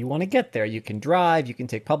how you want to get there. You can drive, you can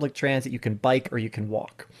take public transit, you can bike, or you can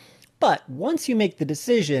walk. But once you make the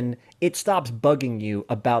decision, it stops bugging you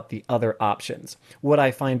about the other options. What I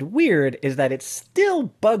find weird is that it still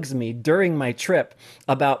bugs me during my trip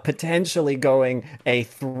about potentially going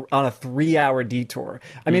on a 3-hour detour.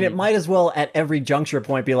 I mean, it might as well at every juncture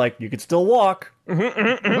point be like, you could still walk. You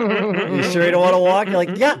sure you don't want to walk? You're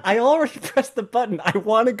like, yeah, I already pressed the button. I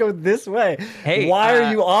want to go this way. Hey, why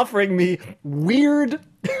are you offering me weird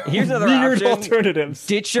option. alternatives?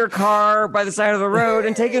 Ditch your car by the side of the road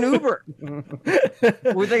and take an Uber. What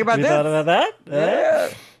do you think about you this? Thought about that?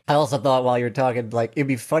 Yeah. I also thought while you were talking, like, it'd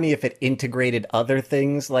be funny if it integrated other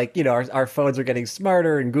things. Like, you know, our phones are getting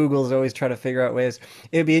smarter and Google's always trying to figure out ways.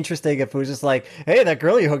 It'd be interesting if it was just like, hey, that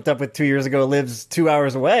girl you hooked up with 2 years ago lives 2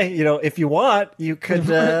 hours away. You know, if you want, you could...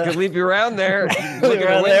 could leave you around there. Look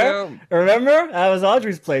around there. Remember? That was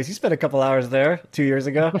Audrey's place. You spent a couple hours there 2 years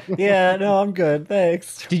ago. Yeah, no, I'm good.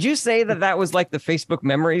 Thanks. Did you say that was like the Facebook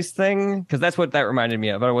Memories thing? Because that's what that reminded me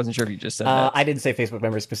of. But I wasn't sure if you just said that. I didn't say Facebook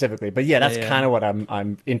Memories specifically. But yeah, that's kind of what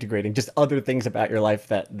I'm integrating. Just other things about your life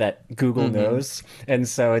that Google knows. And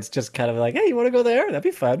so it's just kind of like, hey, you want to go there? That'd be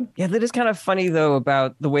fun. Yeah, that is kind of funny, though,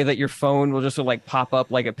 about the way that your phone will just sort of like pop up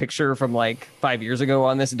like a picture from like 5 years ago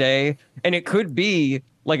on this day. And it could be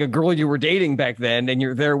like a girl you were dating back then and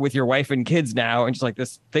you're there with your wife and kids now and just like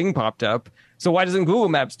this thing popped up. So why doesn't Google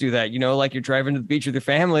Maps do that? You know, like you're driving to the beach with your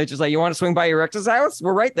family. It's just like, you want to swing by your ex's house?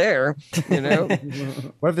 We're right there, you know?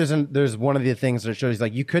 What if there's one of the things that shows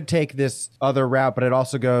like you could take this other route, but it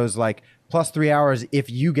also goes like plus 3 hours if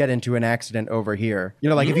you get into an accident over here. You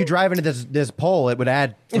know, like if you drive into this pole, it would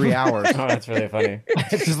add 3 hours. Oh, that's really funny.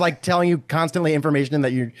 It's just like telling you constantly information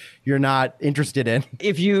that you're not interested in.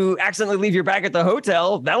 If you accidentally leave your bag at the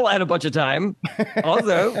hotel, that'll add a bunch of time.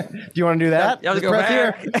 Also, do you want to do that? I'll go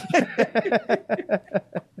back.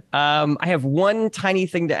 I have one tiny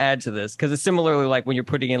thing to add to this because it's similarly like when you're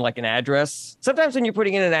putting in like an address. Sometimes when you're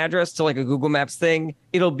putting in an address to like a Google Maps thing,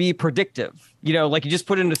 it'll be predictive. You know, like you just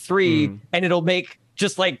put in a 3 and it'll make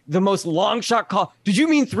just like the most long shot call. Did you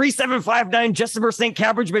mean 3759 Jessamine St.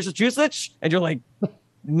 Cambridge, Massachusetts? And you're like,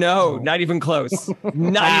 no, not even close.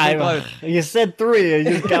 Not even close. You said 3 and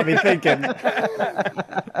you just got me thinking.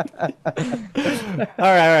 All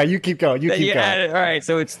right. You keep going. You keep going. All right.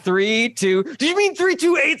 So it's 3, 2. Did you mean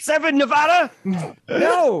 3287 Nevada?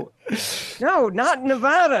 No, not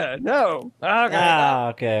Nevada. No. Okay.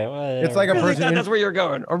 Okay. Whatever. It's like a really person that's where you're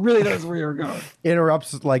going, or really that's where you're going.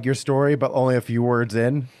 interrupts like your story, but only a few words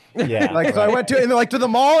in. Yeah. Like, so I went to, and they're like, to the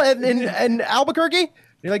mall in Albuquerque?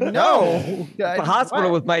 You're like, no. The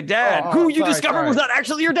hospital with my dad, who you discovered was not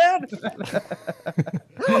actually your dad.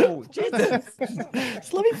 Oh, Jesus.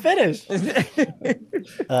 Just let me finish.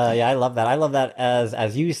 Yeah, I love that. I love that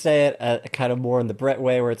as you say it, kind of more in the Brett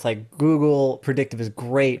way, where it's like Google predictive is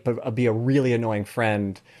great, but be a really annoying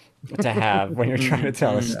friend to have when you're trying to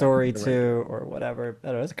tell a story to or whatever. I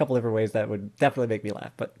don't know, there's a couple different ways that would definitely make me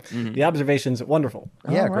laugh, but the observation's wonderful.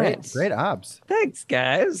 Yeah, All great. right. Great obs. Thanks,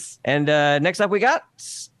 guys. And next up we got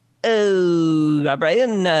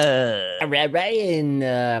Brian. Ryan.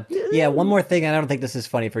 Yeah, one more thing. I don't think this is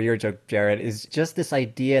funny for your joke, Jared, is just this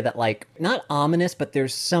idea that, like, not ominous, but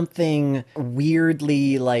there's something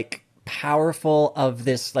weirdly, like, powerful of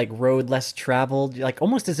this, like, road less traveled, like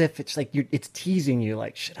almost as if it's like it's teasing you,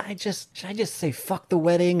 like, should I just say fuck the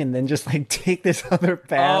wedding and then just like take this other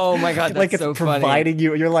path? Oh my god, that's like it's so providing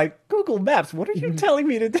funny. You're like, Google Maps, what are you telling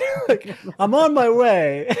me to do? Like, I'm on my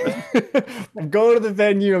way. I'm going to the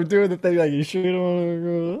venue, I'm doing the thing, like, you sure don't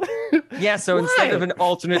want to go? Yeah, so instead of an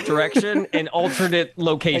alternate direction, an alternate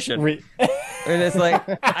location. And it's like,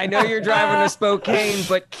 I know you're driving to Spokane,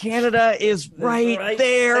 but Canada is right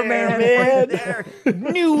there, man. Right there.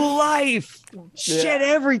 New life. Shit,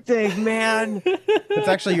 everything, man. It's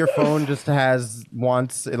actually your phone just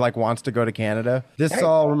wants to go to Canada. This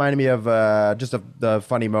all reminded me of the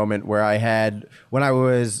funny moment where I had when I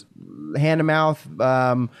was hand to mouth, but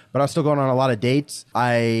I was still going on a lot of dates.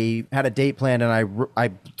 I had a date planned and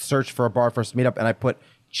I searched for a bar for us to meet up, and I put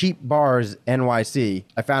Cheap Bars NYC.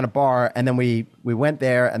 I found a bar, and then we went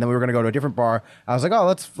there, and then we were gonna go to a different bar. I was like, oh,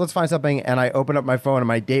 let's find something, and I opened up my phone, and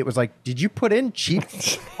my date was like, did you put in Cheap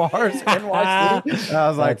Bars NYC? And I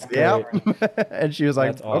was like, yeah. And she was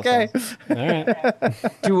like, That's awesome. Okay. All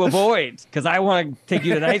right. To avoid, because I want to take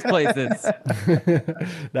you to nice places.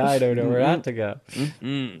 Now I don't know where not to go.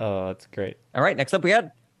 Oh, that's great. All right, next up we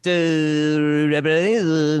got So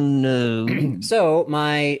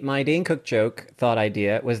my Dane Cook joke thought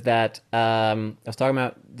idea was that I was talking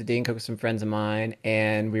about the Dane Cook with some friends of mine,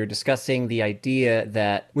 and we were discussing the idea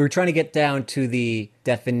that we were trying to get down to the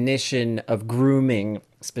definition of grooming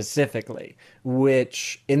specifically,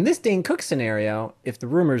 which in this Dane Cook scenario, if the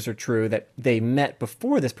rumors are true that they met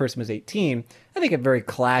before this person was 18, I think it very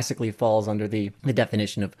classically falls under the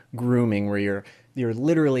definition of grooming, where you're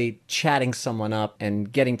literally chatting someone up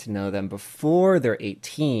and getting to know them before they're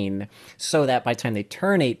 18, so that by the time they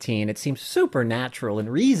turn 18, it seems super natural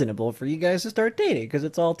and reasonable for you guys to start dating because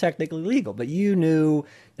it's all technically legal. But you knew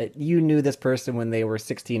this person when they were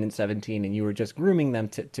 16 and 17, and you were just grooming them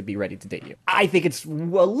to be ready to date you. I think it's a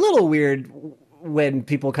little weird when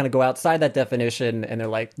people kind of go outside that definition and they're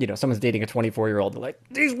like, someone's dating a 24-year-old, they're like,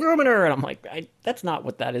 he's grooming her. And I'm like, that's not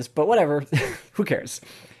what that is, but whatever. Who cares?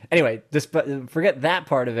 Anyway, just forget that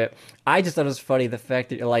part of it. I just thought it was funny, the fact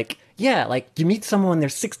that you're like, yeah, like you meet someone, they're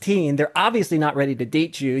 16, they're obviously not ready to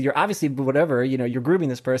date you. You're obviously whatever, you're grooming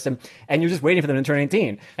this person and you're just waiting for them to turn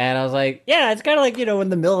 18. And I was like, yeah, it's kind of like, when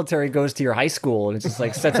the military goes to your high school and it's just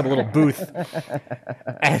like sets up a little booth.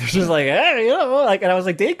 And it's just like, hey, and I was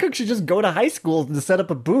like, Dane Cook should just go to high school to set up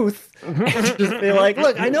a booth and just be like,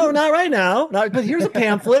 look, I know not right now, but here's a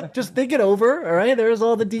pamphlet, just think it over. All right. There's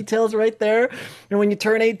all the details right there. And when you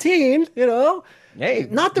turn 18, hey,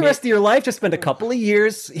 not the rest of your life, just spend a couple of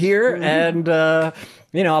years here and,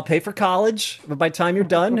 I'll pay for college by the time you're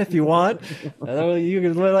done if you want.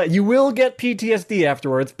 You will get PTSD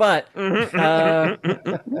afterwards, but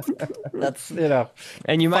that's,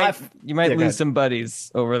 and you might lose some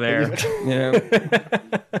buddies over there.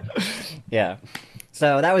 Yeah.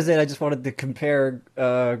 So that was it. I just wanted to compare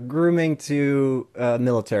grooming to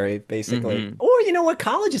military, basically. Or you know what,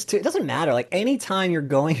 colleges too. It doesn't matter. Like anytime you're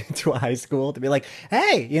going into a high school to be like,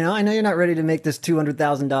 hey, you know, I know you're not ready to make this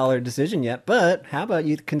 $200,000 decision yet, but how about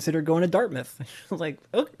you consider going to Dartmouth? I was like,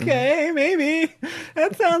 okay, maybe.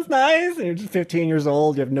 That sounds nice. And you're just 15 years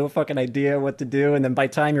old. You have no fucking idea what to do. And then by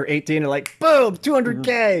the time you're 18, you're like, boom,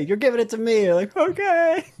 $200K. You're giving it to me. You're like,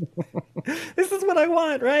 okay, this is what I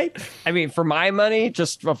want, right? I mean, for my money,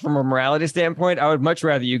 just from a morality standpoint, I would much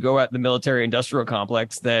rather you go at the military industrial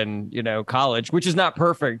complex than, you know, college, which is not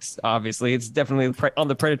perfect. Obviously, it's definitely on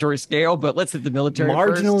the predatory scale, but let's hit the military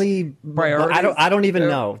marginally first. I don't even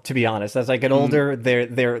know, to be honest. As I get older,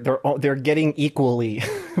 they're getting equally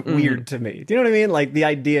weird to me. Do you know what I mean? Like the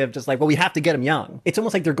idea of just like, well, we have to get them young. It's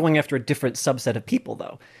almost like they're going after a different subset of people,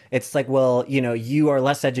 though. It's like, well, you know, you are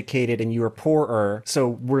less educated and you are poorer, so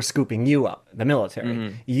we're scooping you up, the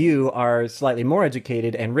military. You are slightly more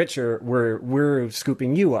educated and richer, we're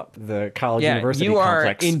scooping you up, the college university you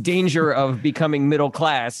complex. Are in danger of becoming middle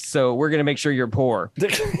class, so we're going to make sure you're poor. You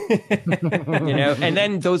know, and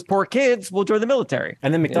then those poor kids will join the military.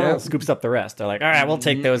 And then McDonald's scoops up the rest. They're like, all right, we'll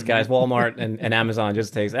take those guys. Walmart and Amazon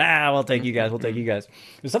just takes, we'll take you guys. We'll take you guys.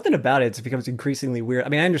 There's something about it. It becomes increasingly weird. I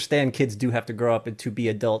mean, I understand kids do have to grow up and to be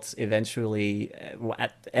adults eventually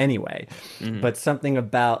anyway. But something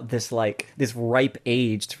about this, like this ripe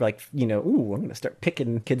age to like, you know, I'm going to start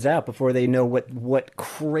picking kids out before they know what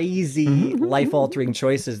crazy life-altering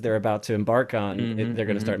choices they're about to embark on. They're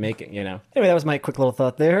going to start making, you know. Anyway, that was my quick little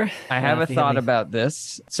thought there. I have a thought about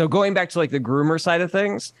this. So going back to like the groomer side of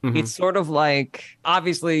things, it's sort of like,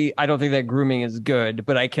 obviously, I don't think that grooming is good,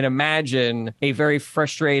 but I can imagine a very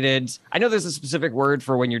frustrated, I know there's a specific word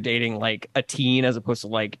for when you're dating like a teen as opposed to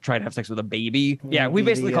like trying to have sex with a baby. Yeah, we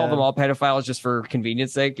basically call them all pedophiles just for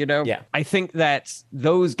convenience sake, you know? Yeah. I think that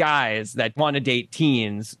those guys that want to date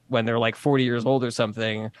teens when they're like 40 years old or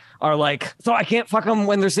something are like, so I can't fuck them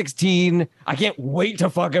when they're 16. I can't wait to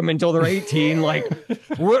fuck them until they're 18. Like,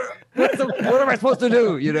 what am I supposed to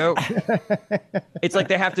do, you know? It's like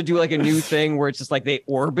they have to do like a new thing where it's just like they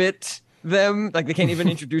orbit them, like they can't even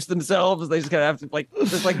introduce themselves. They just kind of have to like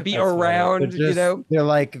just like be around, you know.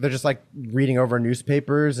 They're just like reading over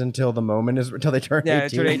newspapers until they turn 18. Yeah,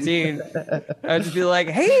 turn 18. I'd just be like,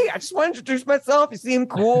 hey, I just want to introduce myself. You seem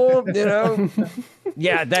cool, you know.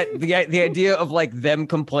 Yeah, that the idea of like them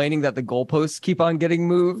complaining that the goalposts keep on getting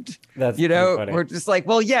moved. That's, you know, funny. we're just like,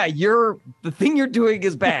 well, yeah, the thing you're doing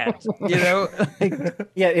is bad, you know.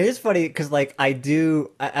 Yeah, it is funny because like I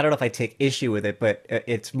don't know if I take issue with it, but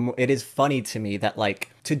it is funny to me that like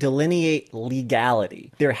to delineate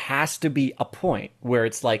legality, there has to be a point where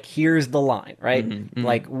it's like, here's the line, right?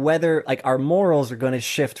 Like whether like our morals are going to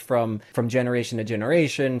shift from generation to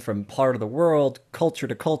generation, from part of the world, culture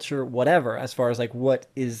to culture, whatever, as far as like what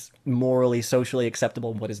is morally, socially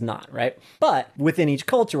acceptable and what is not, right? But within each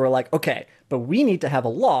culture, we're like, okay, but we need to have a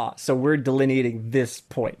law, so we're delineating this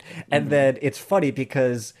point. And then it's funny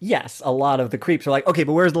because, yes, a lot of the creeps are like, okay,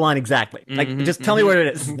 but where's the line exactly? Like, just tell me where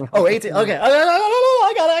it is. Oh, 18, okay. No,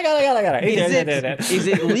 I got it. Is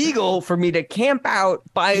it legal for me to camp out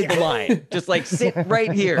by the line? Just like sit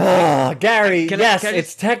right here. Oh, Gary,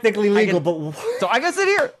 it's technically legal, but... So I can sit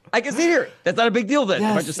here. That's not a big deal then.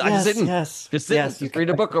 I just sit, read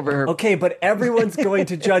a book over here. Okay, but everyone's going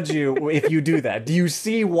to judge you if you do that. Do you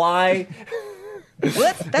see why?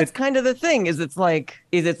 Well, that's kind of the thing. It's like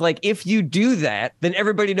if you do that, then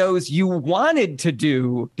everybody knows you wanted to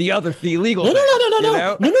do the illegal.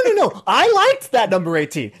 No. I liked that number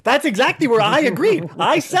 18. That's exactly where I agreed.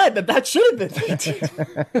 I said that should have been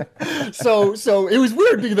 18. So it was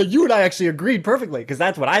weird because you and I actually agreed perfectly because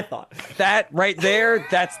that's what I thought. That right there,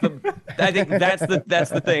 that's the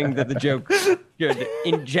thing that the joke should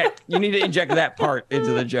inject. You need to inject that part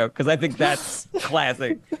into the joke because I think that's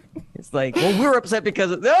classic. It's like, well, we're upset because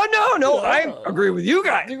no, I agree with you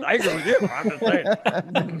guys. I agree with you. I'm just saying.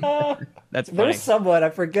 That's funny. There's someone, I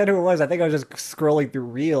forget who it was. I think I was just scrolling through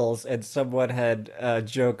Reels and someone had a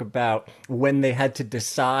joke about when they had to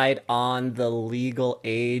decide on the legal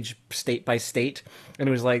age state by state. And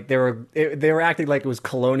it was like they were acting like it was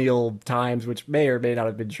colonial times, which may or may not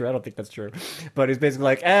have been true. I don't think that's true. But it's basically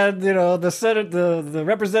like, and you know, the Senate, the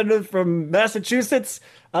representative from Massachusetts,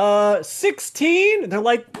 16. And they're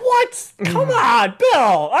like, what? Come on,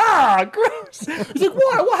 Bill. Gross. He's like,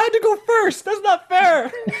 what? What had to go first? That's not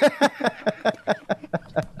fair.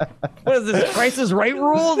 What was this Price is Right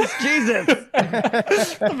rules? Jesus.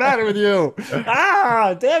 What's the matter with you?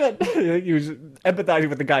 Ah, damn it. He was empathizing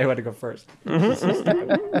with the guy who had to go first.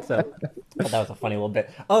 So that was a funny little bit.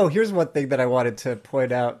 Oh, here's one thing that I wanted to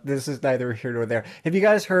point out. This is neither here nor there. Have you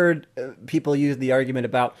guys heard people use the argument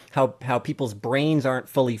about how people's brains aren't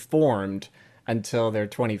fully formed until they're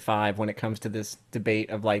 25 when it comes to this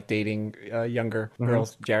debate of like dating younger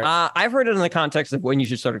girls? Jared? I've heard it in the context of when you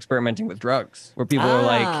should start experimenting with drugs, where people are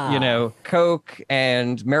like, you know, coke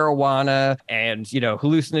and marijuana and, you know,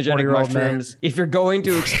 hallucinogenic mushrooms. If you're going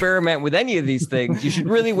to experiment with any of these things, you should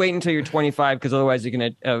really wait until you're 25, because otherwise you're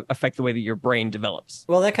going to affect the way that your brain develops.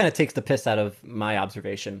 Well, that kind of takes the piss out of my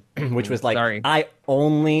observation, which was like, I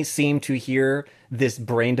only seem to hear this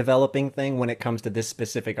brain developing thing when it comes to this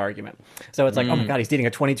specific argument. So it's like, oh my God, he's dating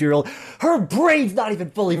a 22-year-old. Her brain's not even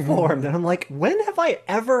fully formed. And I'm like, when have I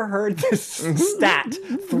ever heard this stat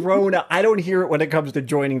thrown out? I don't hear it when it comes to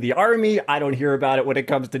joining the army. I don't hear about it when it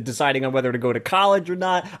comes to deciding on whether to go to college or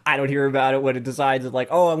not. I don't hear about it when it decides like,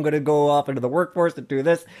 oh, I'm going to go off into the workforce to do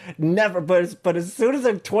this. Never. But as soon as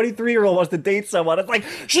a 23-year-old wants to date someone, it's like,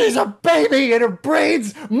 she's a baby and her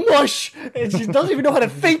brain's mush and she doesn't even know how to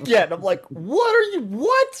think yet. And I'm like, what?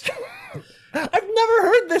 I've never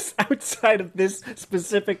heard this outside of this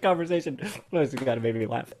specific conversation. It's gotta make me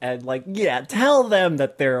laugh. And like, yeah, tell them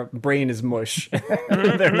that their brain is mush.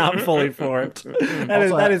 They're not fully formed.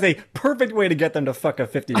 That is a perfect way to get them to fuck a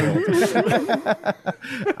 50-year-old.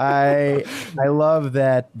 I love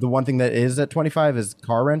that the one thing that is at 25 is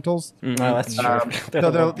car rentals. Oh, that's true.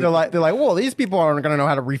 So they're like, well, these people aren't going to know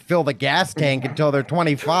how to refill the gas tank until they're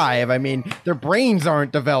 25. I mean, their brains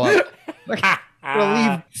aren't developed. They'll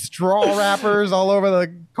leave straw wrappers all over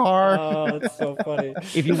the car. Oh, that's so funny.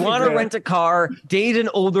 If you want to rent a car, date an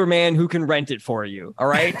older man who can rent it for you. All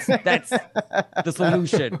right? That's the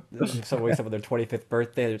solution. Someone wakes up on their 25th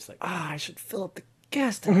birthday, they're just like, I should fill up the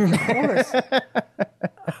gas tank, of course.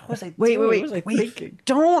 Wait.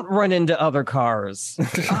 Don't run into other cars.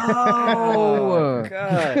 Oh,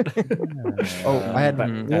 God. I had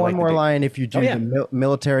one more line. If you do the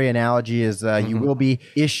military analogy is you will be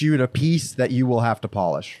issued a piece that you will have to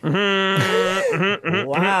polish.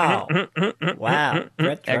 Wow.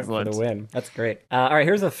 Brett Excellent. For the win. That's great. All right,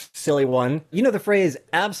 here's a silly one. You know the phrase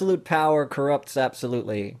absolute power corrupts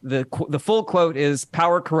absolutely. The full quote is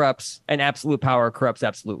power corrupts and absolute power corrupts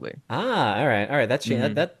absolutely. All right.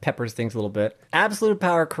 That peppers things a little bit. Absolute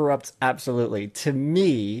power corrupts absolutely. To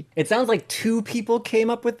me, it sounds like two people came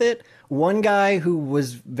up with it. One guy who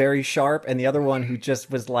was very sharp and the other one who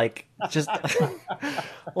just was like just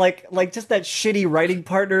like that shitty writing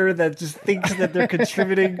partner that just thinks that they're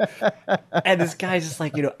contributing. And this guy's just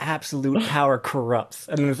like, absolute power corrupts.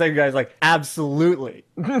 And then the second guy's like, absolutely.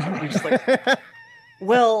 You're just like,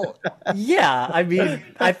 well, yeah, I mean,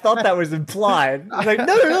 I thought that was implied. Like,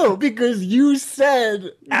 no, because you said,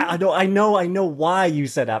 I know why you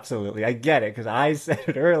said absolutely. I get it, because I said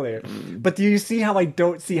it earlier. But do you see how I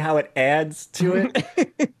don't see how it adds to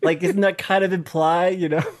it? Like, isn't that kind of implied,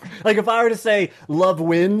 Like, if I were to say love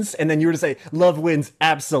wins, and then you were to say love wins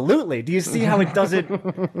absolutely, do you see how it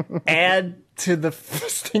doesn't add to the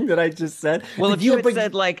first thing that I just said? Well, if you had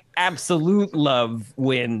said like absolute love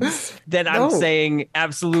wins, then I'm saying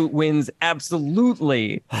absolute wins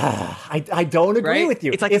absolutely. I don't agree with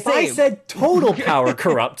you. It's like if I said total power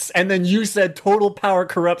corrupts and then you said total power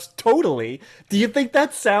corrupts totally, do you think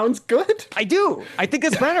that sounds good? I do. I think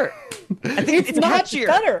it's better. I think it's not catchier.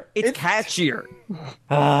 Better. It's catchier.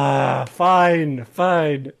 Fine.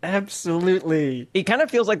 Absolutely. It kind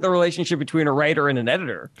of feels like the relationship between a writer and an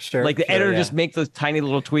editor. Sure. Like the editor just makes those tiny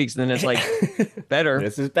little tweaks and then it's like, better.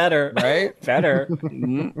 This is better. Right? Better.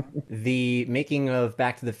 The making of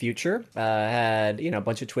Back to the Future had, a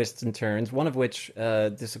bunch of twists and turns, one of which,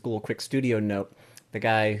 just a little quick studio note. The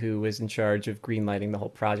guy who was in charge of greenlighting the whole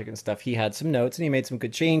project and stuff, he had some notes and he made some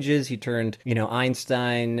good changes. He turned,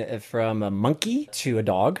 Einstein from a monkey to a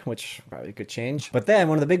dog, which probably a good change. But then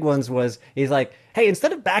one of the big ones was, he's like, hey,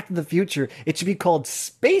 instead of Back to the Future, it should be called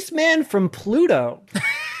Spaceman from Pluto.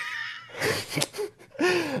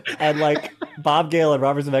 And like Bob Gale and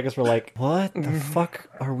Robert Zemeckis were like, what the fuck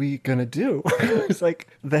are we gonna do? It's like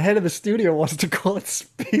the head of the studio wants to call it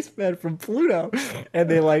Spaceman from Pluto, and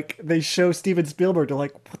they show Steven Spielberg. They're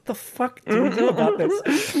like, what the fuck do we do about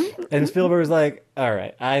this? And Spielberg's like, all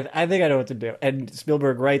right, I think I know what to do. And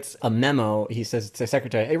Spielberg writes a memo. He says to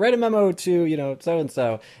secretary, hey, write a memo to, so and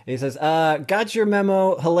so. He says, got your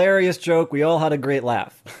memo, hilarious joke, we all had a great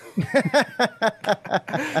laugh.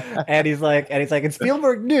 and he's like, and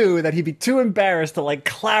Spielberg knew that he'd be too embarrassed to like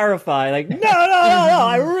clarify, like, no,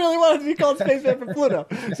 I really wanted to be called Spaceman from Pluto.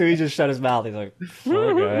 So he just shut his mouth. He's like,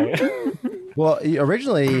 okay. Well,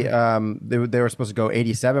 originally they were supposed to go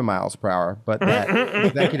 87 miles per hour, but that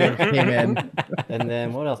executive came in. And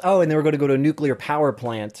then what else? Oh, and they were going to go to a nuclear power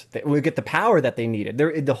plant. We get the power that they needed.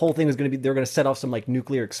 The whole thing was going to be, they were going to set off some like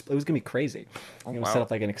nuclear. It was going to be crazy. It was set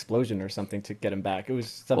off like an explosion or something to get him back. It was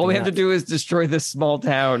something. All we have to do is destroy this small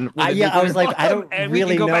town. I was like, I don't and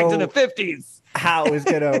really we can go know back to the 50s. How it was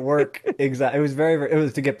gonna work exactly. It was it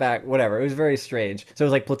was to get back, whatever. It was very strange. So it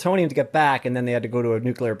was like plutonium to get back, and then they had to go to a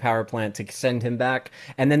nuclear power plant to send him back,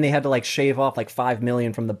 and then they had to like shave off like $5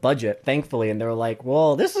 million from the budget, thankfully. And they were like,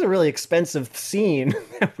 well, this is a really expensive scene.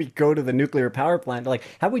 We go to the nuclear power plant. They're like,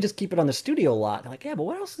 how about we just keep it on the studio lot? They're like, yeah, but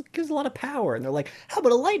what else gives a lot of power? And they're like, how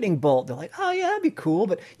about a lightning bolt? They're like, oh yeah, that'd be cool,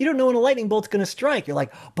 but you don't know when a lightning bolt's gonna strike. You're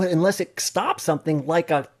like, but unless it stops something like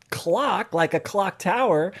a clock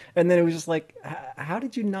tower. And then it was just like, how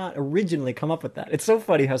did you not originally come up with that? It's so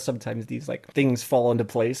funny how sometimes these like things fall into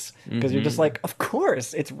place because you're just like, of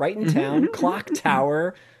course, it's right in town, clock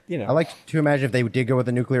tower. I like to imagine if they did go with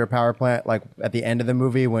a nuclear power plant, like at the end of the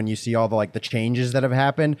movie when you see all the like the changes that have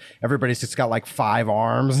happened, everybody's just got like 5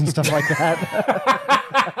 arms and stuff like that.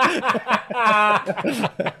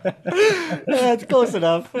 That's close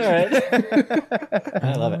enough. All right.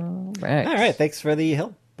 I love it. Right. All right. Thanks for the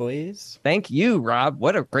help, boys. Thank you, Rob.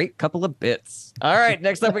 What a great couple of bits. All right,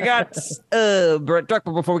 next up we got Brett Duck.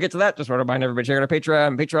 But before we get to that, just want to remind everybody, check out our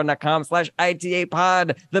Patreon,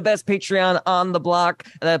 patreon.com/ITAPod, the best Patreon on the block.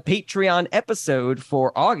 The Patreon episode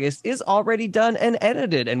for August is already done and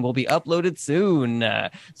edited and will be uploaded soon.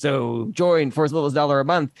 So join for as little as $1 a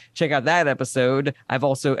month. Check out that episode. I've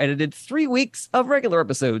also edited 3 weeks of regular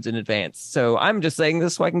episodes in advance. So I'm just saying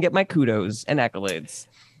this so I can get my kudos and accolades.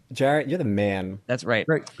 Jarrett, you're the man. That's right.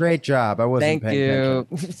 Great job. I wasn't Thank paying you.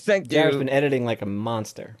 attention. Thank Jarrett's you. been editing like a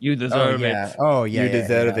monster. You deserve it. Oh, yeah. You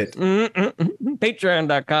deserve it.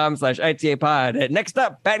 Patreon.com/ITAPod. Next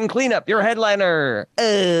up, Bat and Cleanup, your headliner.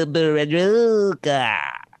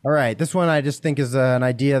 All right. This one I just think is an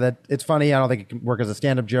idea that it's funny. I don't think it can work as a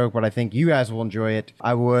stand-up joke, but I think you guys will enjoy it.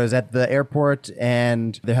 I was at the airport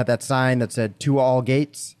and they had that sign that said "To all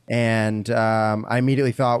gates." And I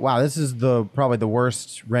immediately thought, wow, this is probably the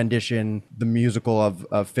worst rendition, the musical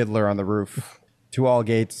of Fiddler on the Roof. To all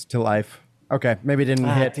gates, to life. Okay, maybe it didn't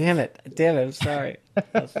hit. Damn it. I'm sorry.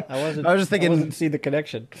 I was just thinking. I wasn't see the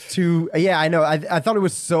connection. Yeah, I know. I thought it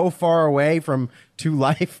was so far away from To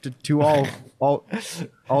Life to all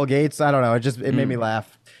gates. I don't know. It made me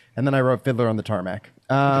laugh. And then I wrote Fiddler on the Tarmac.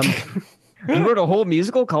 You wrote a whole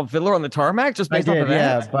musical called Fiddler on the Tarmac just based off of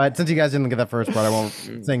that? Yeah, but since you guys didn't get that first part, I won't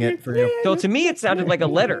sing it for you. So to me, it sounded like a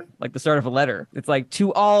letter, like the start of a letter. It's like,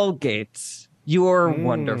 to all gates, you're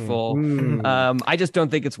wonderful. I just don't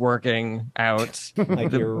think it's working out.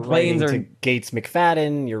 Like you're writing to Gates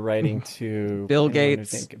McFadden. You're writing to Bill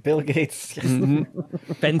Gates. Bill Gates.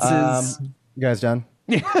 Fences. You guys done?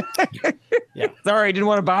 Yeah. Sorry, I didn't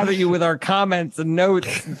want to bother you with our comments and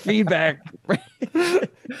notes and feedback.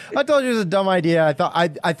 I told you it was a dumb idea. I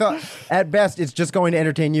thought at best it's just going to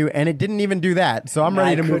entertain you, and it didn't even do that. So I'm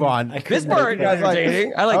ready to move on. This part is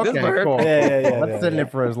entertaining. I like this part. Cool. Yeah. Let's sit in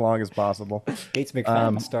it for as long as possible. Gates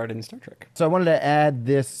McFadden starred in Star Trek. So I wanted to add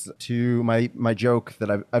this to my joke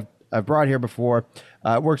that I've brought here before.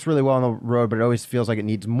 It works really well on the road, but it always feels like it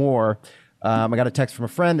needs more. I got a text from a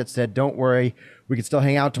friend that said, "Don't worry, we can still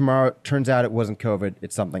hang out tomorrow." Turns out it wasn't COVID.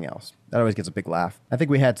 It's something else. That always gets a big laugh. I think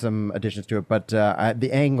we had some additions to it, but the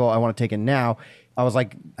angle I want to take in now, I was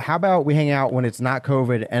like, how about we hang out when it's not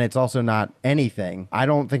COVID and it's also not anything? I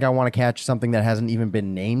don't think I want to catch something that hasn't even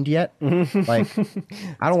been named yet. Like,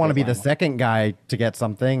 I don't want to be the second guy to get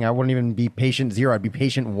something. I wouldn't even be patient 0. I'd be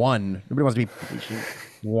patient 1. Nobody wants to be patient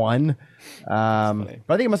 1. But I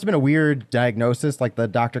think it must have been a weird diagnosis. Like the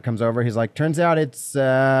doctor comes over, he's like, turns out it's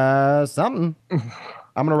something.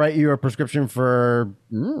 I'm gonna write you a prescription for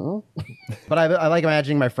but I like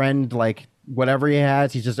imagining my friend, like whatever he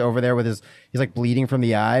has, he's just over there with he's like bleeding from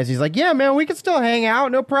the eyes. He's like, yeah man, we can still hang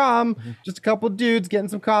out, no problem. Just a couple dudes getting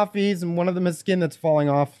some coffees and one of them has skin that's falling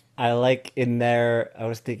off. I like in there, I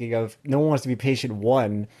was thinking of no one wants to be patient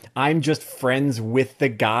one. I'm just friends with the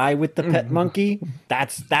guy with the pet monkey.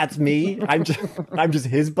 That's me. I'm just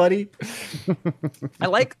his buddy. I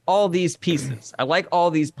like all these pieces. I like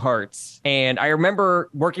all these parts. And I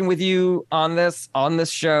remember working with you on this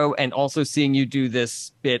show and also seeing you do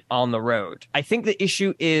this bit on the road. I think the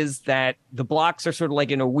issue is that the blocks are sort of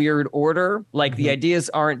like in a weird order. Like the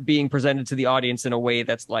ideas aren't being presented to the audience in a way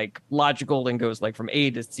that's like logical and goes like from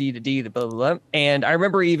A to C to D to blah, blah, blah. And I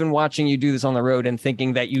remember even watching you do this on the road and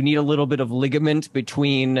thinking that you need a little bit of ligament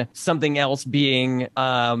between something else being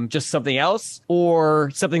just something else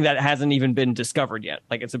or something that hasn't even been discovered yet.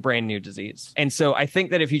 Like it's a brand new disease. And so I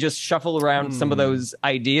think that if you just shuffle around some of those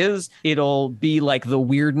ideas, it'll be like the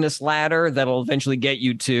weirdness ladder that'll eventually get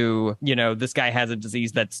you to, you know, this guy has a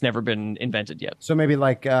disease that's never been invented yet. So maybe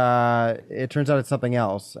like it turns out it's something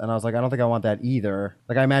else, and I was like, I don't think I want that either.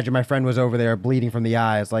 Like I imagine my friend was over there bleeding from the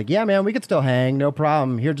eyes. Like, yeah, man, we could still hang, no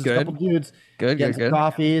problem. Here, just a couple dudes. Getting some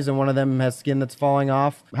coffees, and one of them has skin that's falling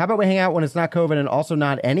off. How about we hang out when it's not COVID and also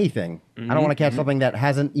not anything? I don't want to catch something that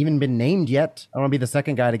hasn't even been named yet. I don't want to be the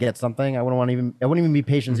second guy to get something. I wouldn't even be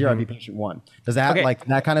patient zero. I'd be patient one. Does that like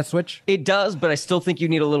that kind of switch? It does, but I still think you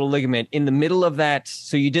need a little ligament in the middle of that.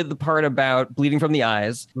 So you did the part about bleeding from the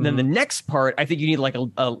eyes. Then the next part, I think you need like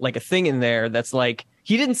a thing in there that's like,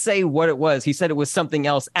 he didn't say what it was. He said it was something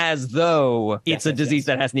else, as though it's a disease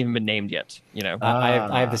that hasn't even been named yet. You know,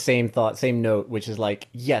 I have the same thought, same note, which is like,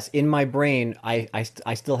 yes, in my brain, I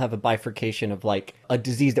still have a bifurcation of like a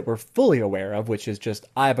disease that we're fully aware of, which is just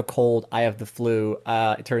I have a cold, I have the flu.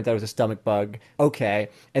 It turns out it was a stomach bug. Okay,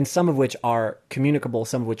 and some of which are communicable,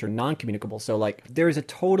 some of which are non-communicable. So like, there is a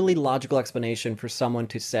totally logical explanation for someone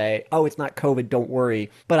to say, "Oh, it's not COVID, don't worry."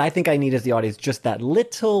 But I think I need, as the audience, just that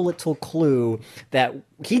little clue that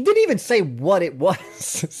he didn't even say what it was,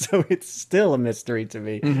 so it's still a mystery to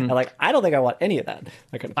me. And like, I don't think I want any of that.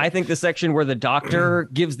 I think the section where the doctor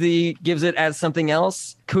gives it as something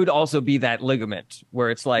else could also be that ligament, where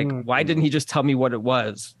it's like, why didn't he just tell me what it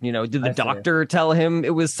was? You know, did the doctor tell him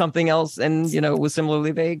it was something else, and you know, it was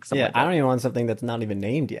similarly vague? Yeah, like I don't even want something that's not even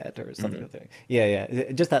named yet, or something.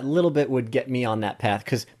 Yeah. Just that little bit would get me on that path,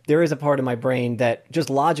 because there is a part of my brain that just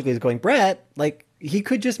logically is going, Brett, like, he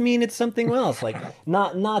could just mean it's something else. Like,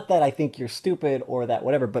 not that I think you're stupid or that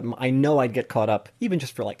whatever, but I know I'd get caught up even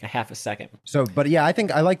just for like a half a second. So, but yeah, I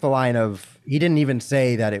think I like the line of, he didn't even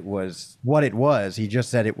say that it was what it was. He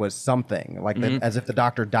just said it was something, like as if the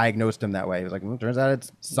doctor diagnosed him that way. He was like, well, turns out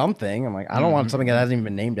it's something. I'm like, I don't want something that hasn't even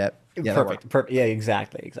been named yet. Yeah, perfect. Yeah,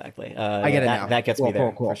 exactly. I get it now. That gets me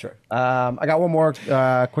there for sure. I got one more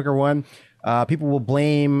quicker one. People will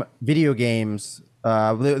blame video games.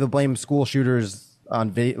 They'll blame school shooters on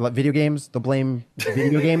video games. They'll blame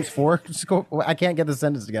video games for school. I can't get the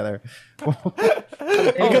sentence together.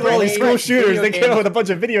 Because of all these school shooters, they came up with a bunch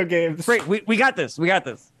of video games. Great, we got this.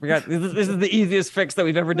 This is the easiest fix that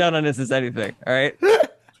we've ever done on This Is Anything. All right.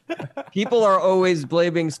 People are always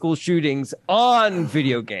blaming school shootings on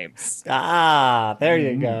video games. Ah, there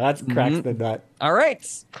you go. That's cracks the nut. All right.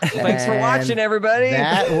 Thanks for watching, everybody.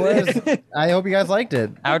 That was. I hope you guys liked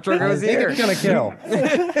it. Outro goes here. It's gonna kill.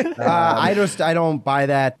 I don't buy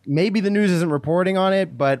that. Maybe the news isn't reporting on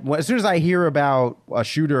it, but as soon as I hear about a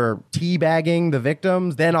shooter teabagging the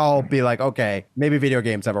victims, then I'll be like, okay, maybe video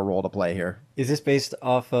games have a role to play here. Is this based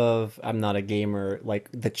off of, I'm not a gamer, like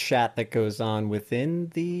the chat that goes on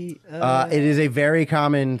within the... It is a very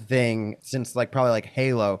common thing since like probably like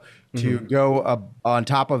Halo to go on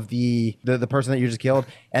top of the person that you just killed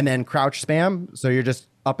and then crouch spam. So you're just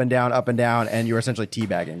up and down, and you're essentially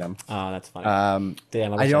teabagging them. Oh, that's funny.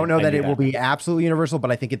 Damn, I don't know that it will be absolutely universal,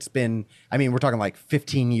 but I think it's been, I mean, we're talking like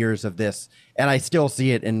 15 years of this, and I still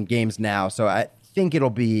see it in games now. So I think it'll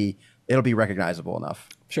be recognizable enough.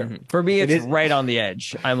 Sure. For me, it's right on the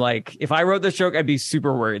edge. I'm like, if I wrote this joke, I'd be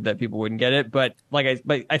super worried that people wouldn't get it. But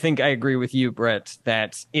I think I agree with you, Brett,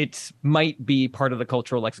 that it might be part of the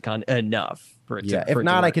cultural lexicon enough for it to. If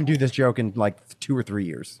not, I can do this joke in like 2 or 3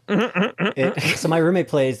 years. So my roommate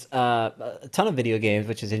plays a ton of video games,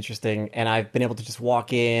 which is interesting, and I've been able to just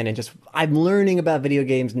walk in and I'm learning about video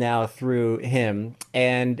games now through him,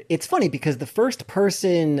 and it's funny because the first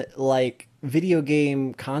person like video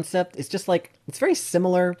game concept is just like, it's very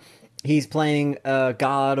similar. He's playing a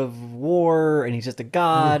God of War, and he's just a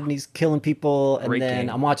god, and he's killing people. And then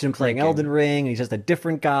I'm watching him playing Elden Ring, and he's just a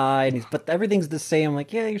different guy, and but everything's the same. I'm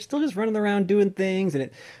like, yeah, you're still just running around doing things, and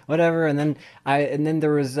whatever. And then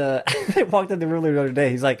there was I walked in the room the other day.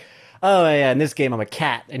 He's like, oh yeah, in this game I'm a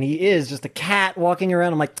cat, and he is just a cat walking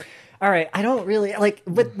around. I'm like, all right, I don't really like,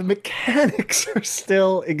 but the mechanics are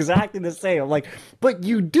still exactly the same. I'm like, but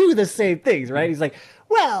you do the same things, right? He's like,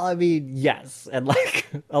 Well, I mean, yes, and like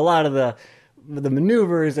a lot of the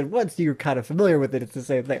maneuvers, and once you're kind of familiar with it, it's the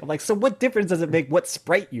same thing. I'm like, so what difference does it make what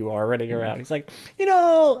sprite you are running around? He's like,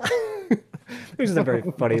 which is a very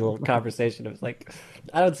funny little conversation. It was like,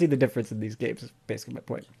 I don't see the difference in these games, is basically my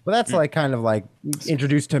point. But that's like kind of like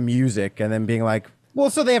introduced to music and then being like, well,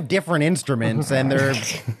 so they have different instruments and they're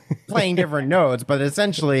playing different notes, but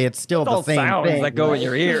essentially it's still the same sounds thing that go in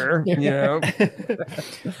your ear,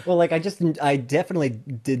 Well, like I definitely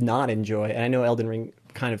did not enjoy, and I know Elden Ring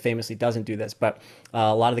kind of famously doesn't do this, but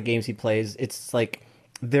a lot of the games he plays, it's like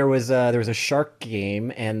there was a shark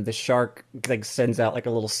game, and the shark like sends out like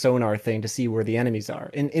a little sonar thing to see where the enemies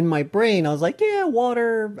are. In my brain, I was like, yeah,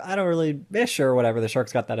 water, I don't really fish or whatever. The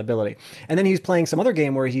shark's got that ability. And then he's playing some other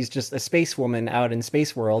game where he's just a space woman out in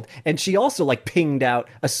Space World, and she also like pinged out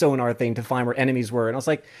a sonar thing to find where enemies were. And I was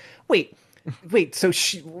like, wait, so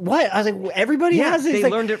what? I was like, everybody has it. They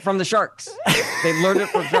learned it from the sharks. They learned it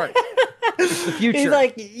from sharks. It's the future. He's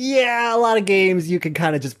like, yeah, a lot of games you can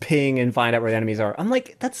kind of just ping and find out where the enemies are. I'm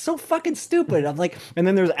like, that's so fucking stupid. I'm like, and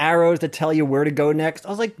then there's arrows to tell you where to go next. I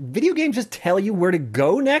was like, video games just tell you where to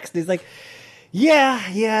go next? He's like,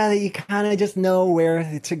 yeah, you kind of just know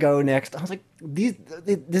where to go next. I was like,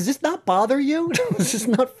 does this not bother you? Does this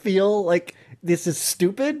not feel like this is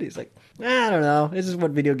stupid? He's like, I don't know. This is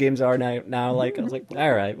what video games are now. Like, I was like,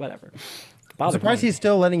 all right, whatever. I'm surprised he's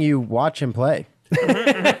still letting you watch him play. Get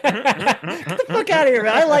the fuck out of here,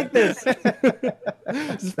 man. I like this.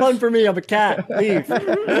 This is fun for me. I'm a cat. Leave. Back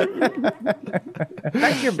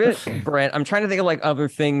to your bit, Brent. I'm trying to think of like other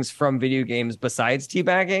things from video games besides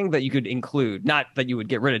teabagging that you could include. Not that you would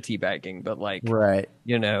get rid of teabagging, but like, right.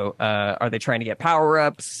 Are they trying to get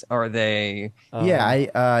power-ups? Are they...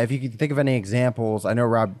 Yeah, if you could think of any examples, I know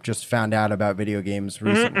Rob just found out about video games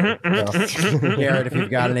recently. Garrett, if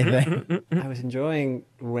you've got anything. I was enjoying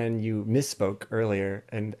when you misspoke earlier,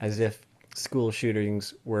 and as if school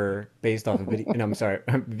shootings were based off of video... No, I'm sorry.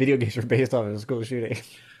 Video games were based off of a school shooting.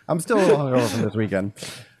 I'm still a little hungover from this weekend.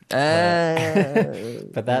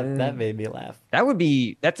 But that made me laugh.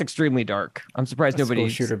 That's extremely dark. I'm surprised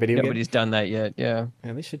nobody's done that yet. Yeah.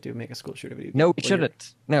 They should make a school shooter video game. No, we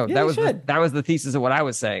shouldn't. No, yeah, that was the thesis of what I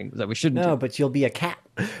was saying, was that we shouldn't. No, but you'll be a cat,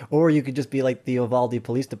 or you could just be like the Uvalde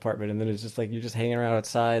Police Department, and then it's just like you're just hanging around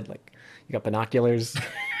outside, like you got binoculars.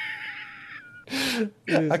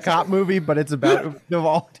 A cop movie, but it's about the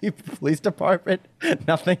Uvalde Police Department.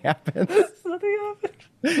 Nothing happens.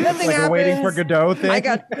 Nothing like happens. A Waiting for Godot thing. I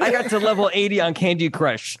got to level 80 on Candy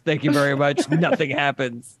Crush. Thank you very much. Nothing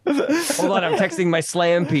happens. Hold on, I'm texting my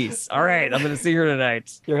slam piece. All right, I'm going to see her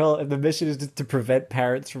tonight. The mission is just to prevent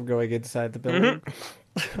parents from going inside the building.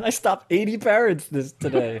 I stopped 80 parents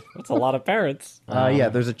today. That's a lot of parents. Yeah,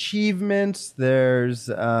 there's achievements. There's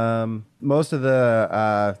most of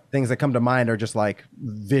the things that come to mind are just like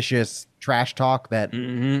vicious trash talk that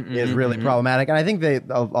is really problematic. And I think a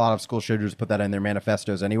lot of school shooters put that in their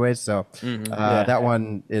manifestos anyways. So that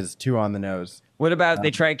one is too on the nose. What about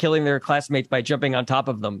they try killing their classmates by jumping on top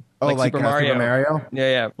of them? Like Super Mario?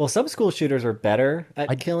 Yeah. Well, some school shooters are better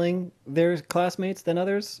at killing their classmates than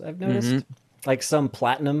others, I've noticed. Like some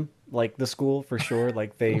platinum, like the school for sure.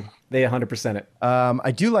 Like they 100% it.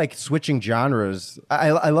 I do like switching genres.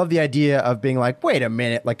 I love the idea of being like, wait a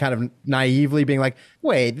minute, like kind of naively being like,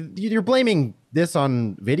 wait, you're blaming this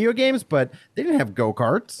on video games, but they didn't have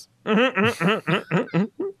go-karts.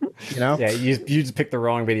 Yeah, you just picked the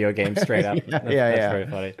wrong video game straight up. That's very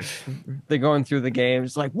funny. They're going through the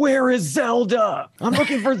games like, where is Zelda? I'm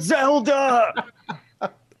looking for Zelda.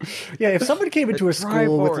 Yeah, if somebody came into a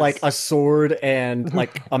school with like a sword and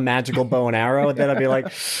like a magical bow and arrow, then I'd be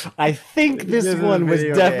like, I think this one was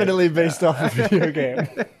definitely based off a video game.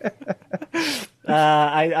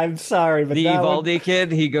 I'm sorry, but the Uvalde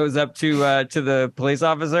kid, he goes up to the police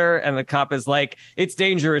officer, and the cop is like, "It's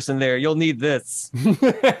dangerous in there. You'll need this." Yeah,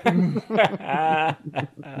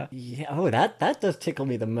 that does tickle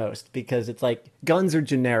me the most, because it's like guns are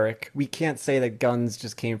generic. We can't say that guns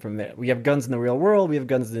just came from there. We have guns in the real world. We have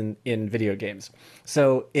guns in video games.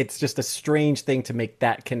 So it's just a strange thing to make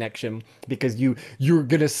that connection, because you're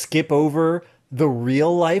gonna skip over the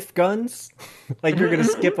real life guns. Like you're going to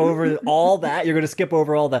skip over all that. You're going to skip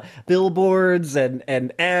over all the billboards and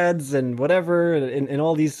ads and whatever in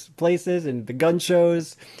all these places, and the gun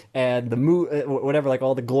shows and the whatever, like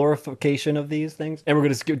all the glorification of these things. And we're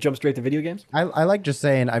going to jump straight to video games. I like just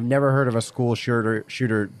saying, I've never heard of a school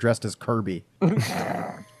shooter dressed as Kirby.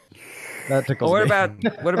 That tickles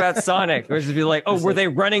me. What about Sonic? Which would be like, oh, were they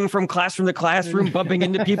running from classroom to classroom, bumping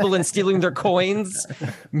into people and stealing their coins?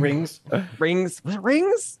 Rings. Was it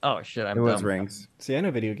rings? Oh shit, It was rings. See, I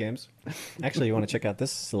know video games. Actually, you want to check out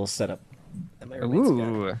this little setup.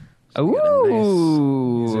 Ooh.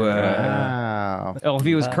 Ooh. Wow. Oh, if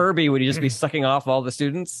he was Kirby, would he just be sucking off all the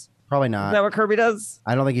students? Probably Isn't that not. what Kirby does?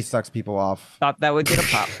 I don't think he sucks people off. Thought that would get a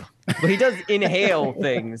pop. But he does inhale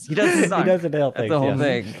things. He does suck. He does inhale That's things. the whole yeah.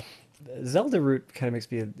 thing. Zelda route kind of makes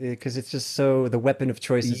me, because it's just so, the weapon of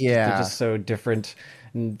choice is Yeah. they're just so different.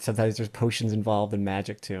 And sometimes there's potions involved and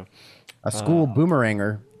magic too. A school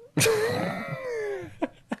boomeranger.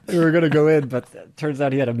 We were going to go in, but it turns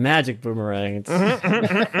out he had a magic boomerang. It's,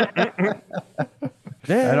 I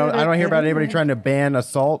don't hear about anybody trying to ban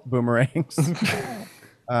assault boomerangs.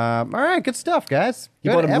 All right, good stuff, guys. he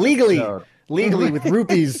Good bought him legally episode. with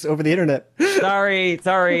rupees over the internet. Sorry.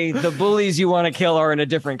 The bullies you want to kill are in a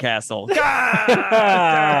different castle.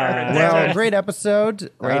 Well, great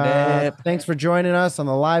episode. Great ep. Thanks for joining us on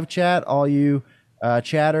the live chat, all you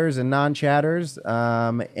chatters and non-chatters.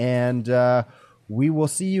 And we will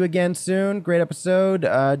see you again soon. Great episode.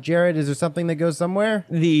 Jared, is there something that goes somewhere?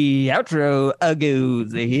 The outro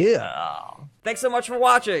goes here. Thanks so much for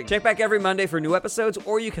watching. Check back every Monday for new episodes,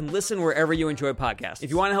 or you can listen wherever you enjoy podcasts.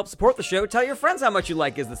 If you want to help support the show, tell your friends how much you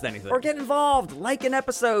like Is This Anything? Or get involved, like an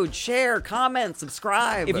episode, share, comment,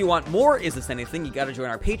 subscribe. If you want more Is This Anything, you gotta join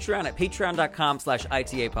our Patreon at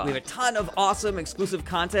patreon.com/ITAPod. We have a ton of awesome exclusive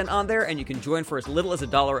content on there, and you can join for as little as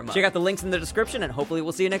 $1 a month. Check out the links in the description, and hopefully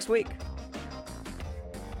we'll see you next week.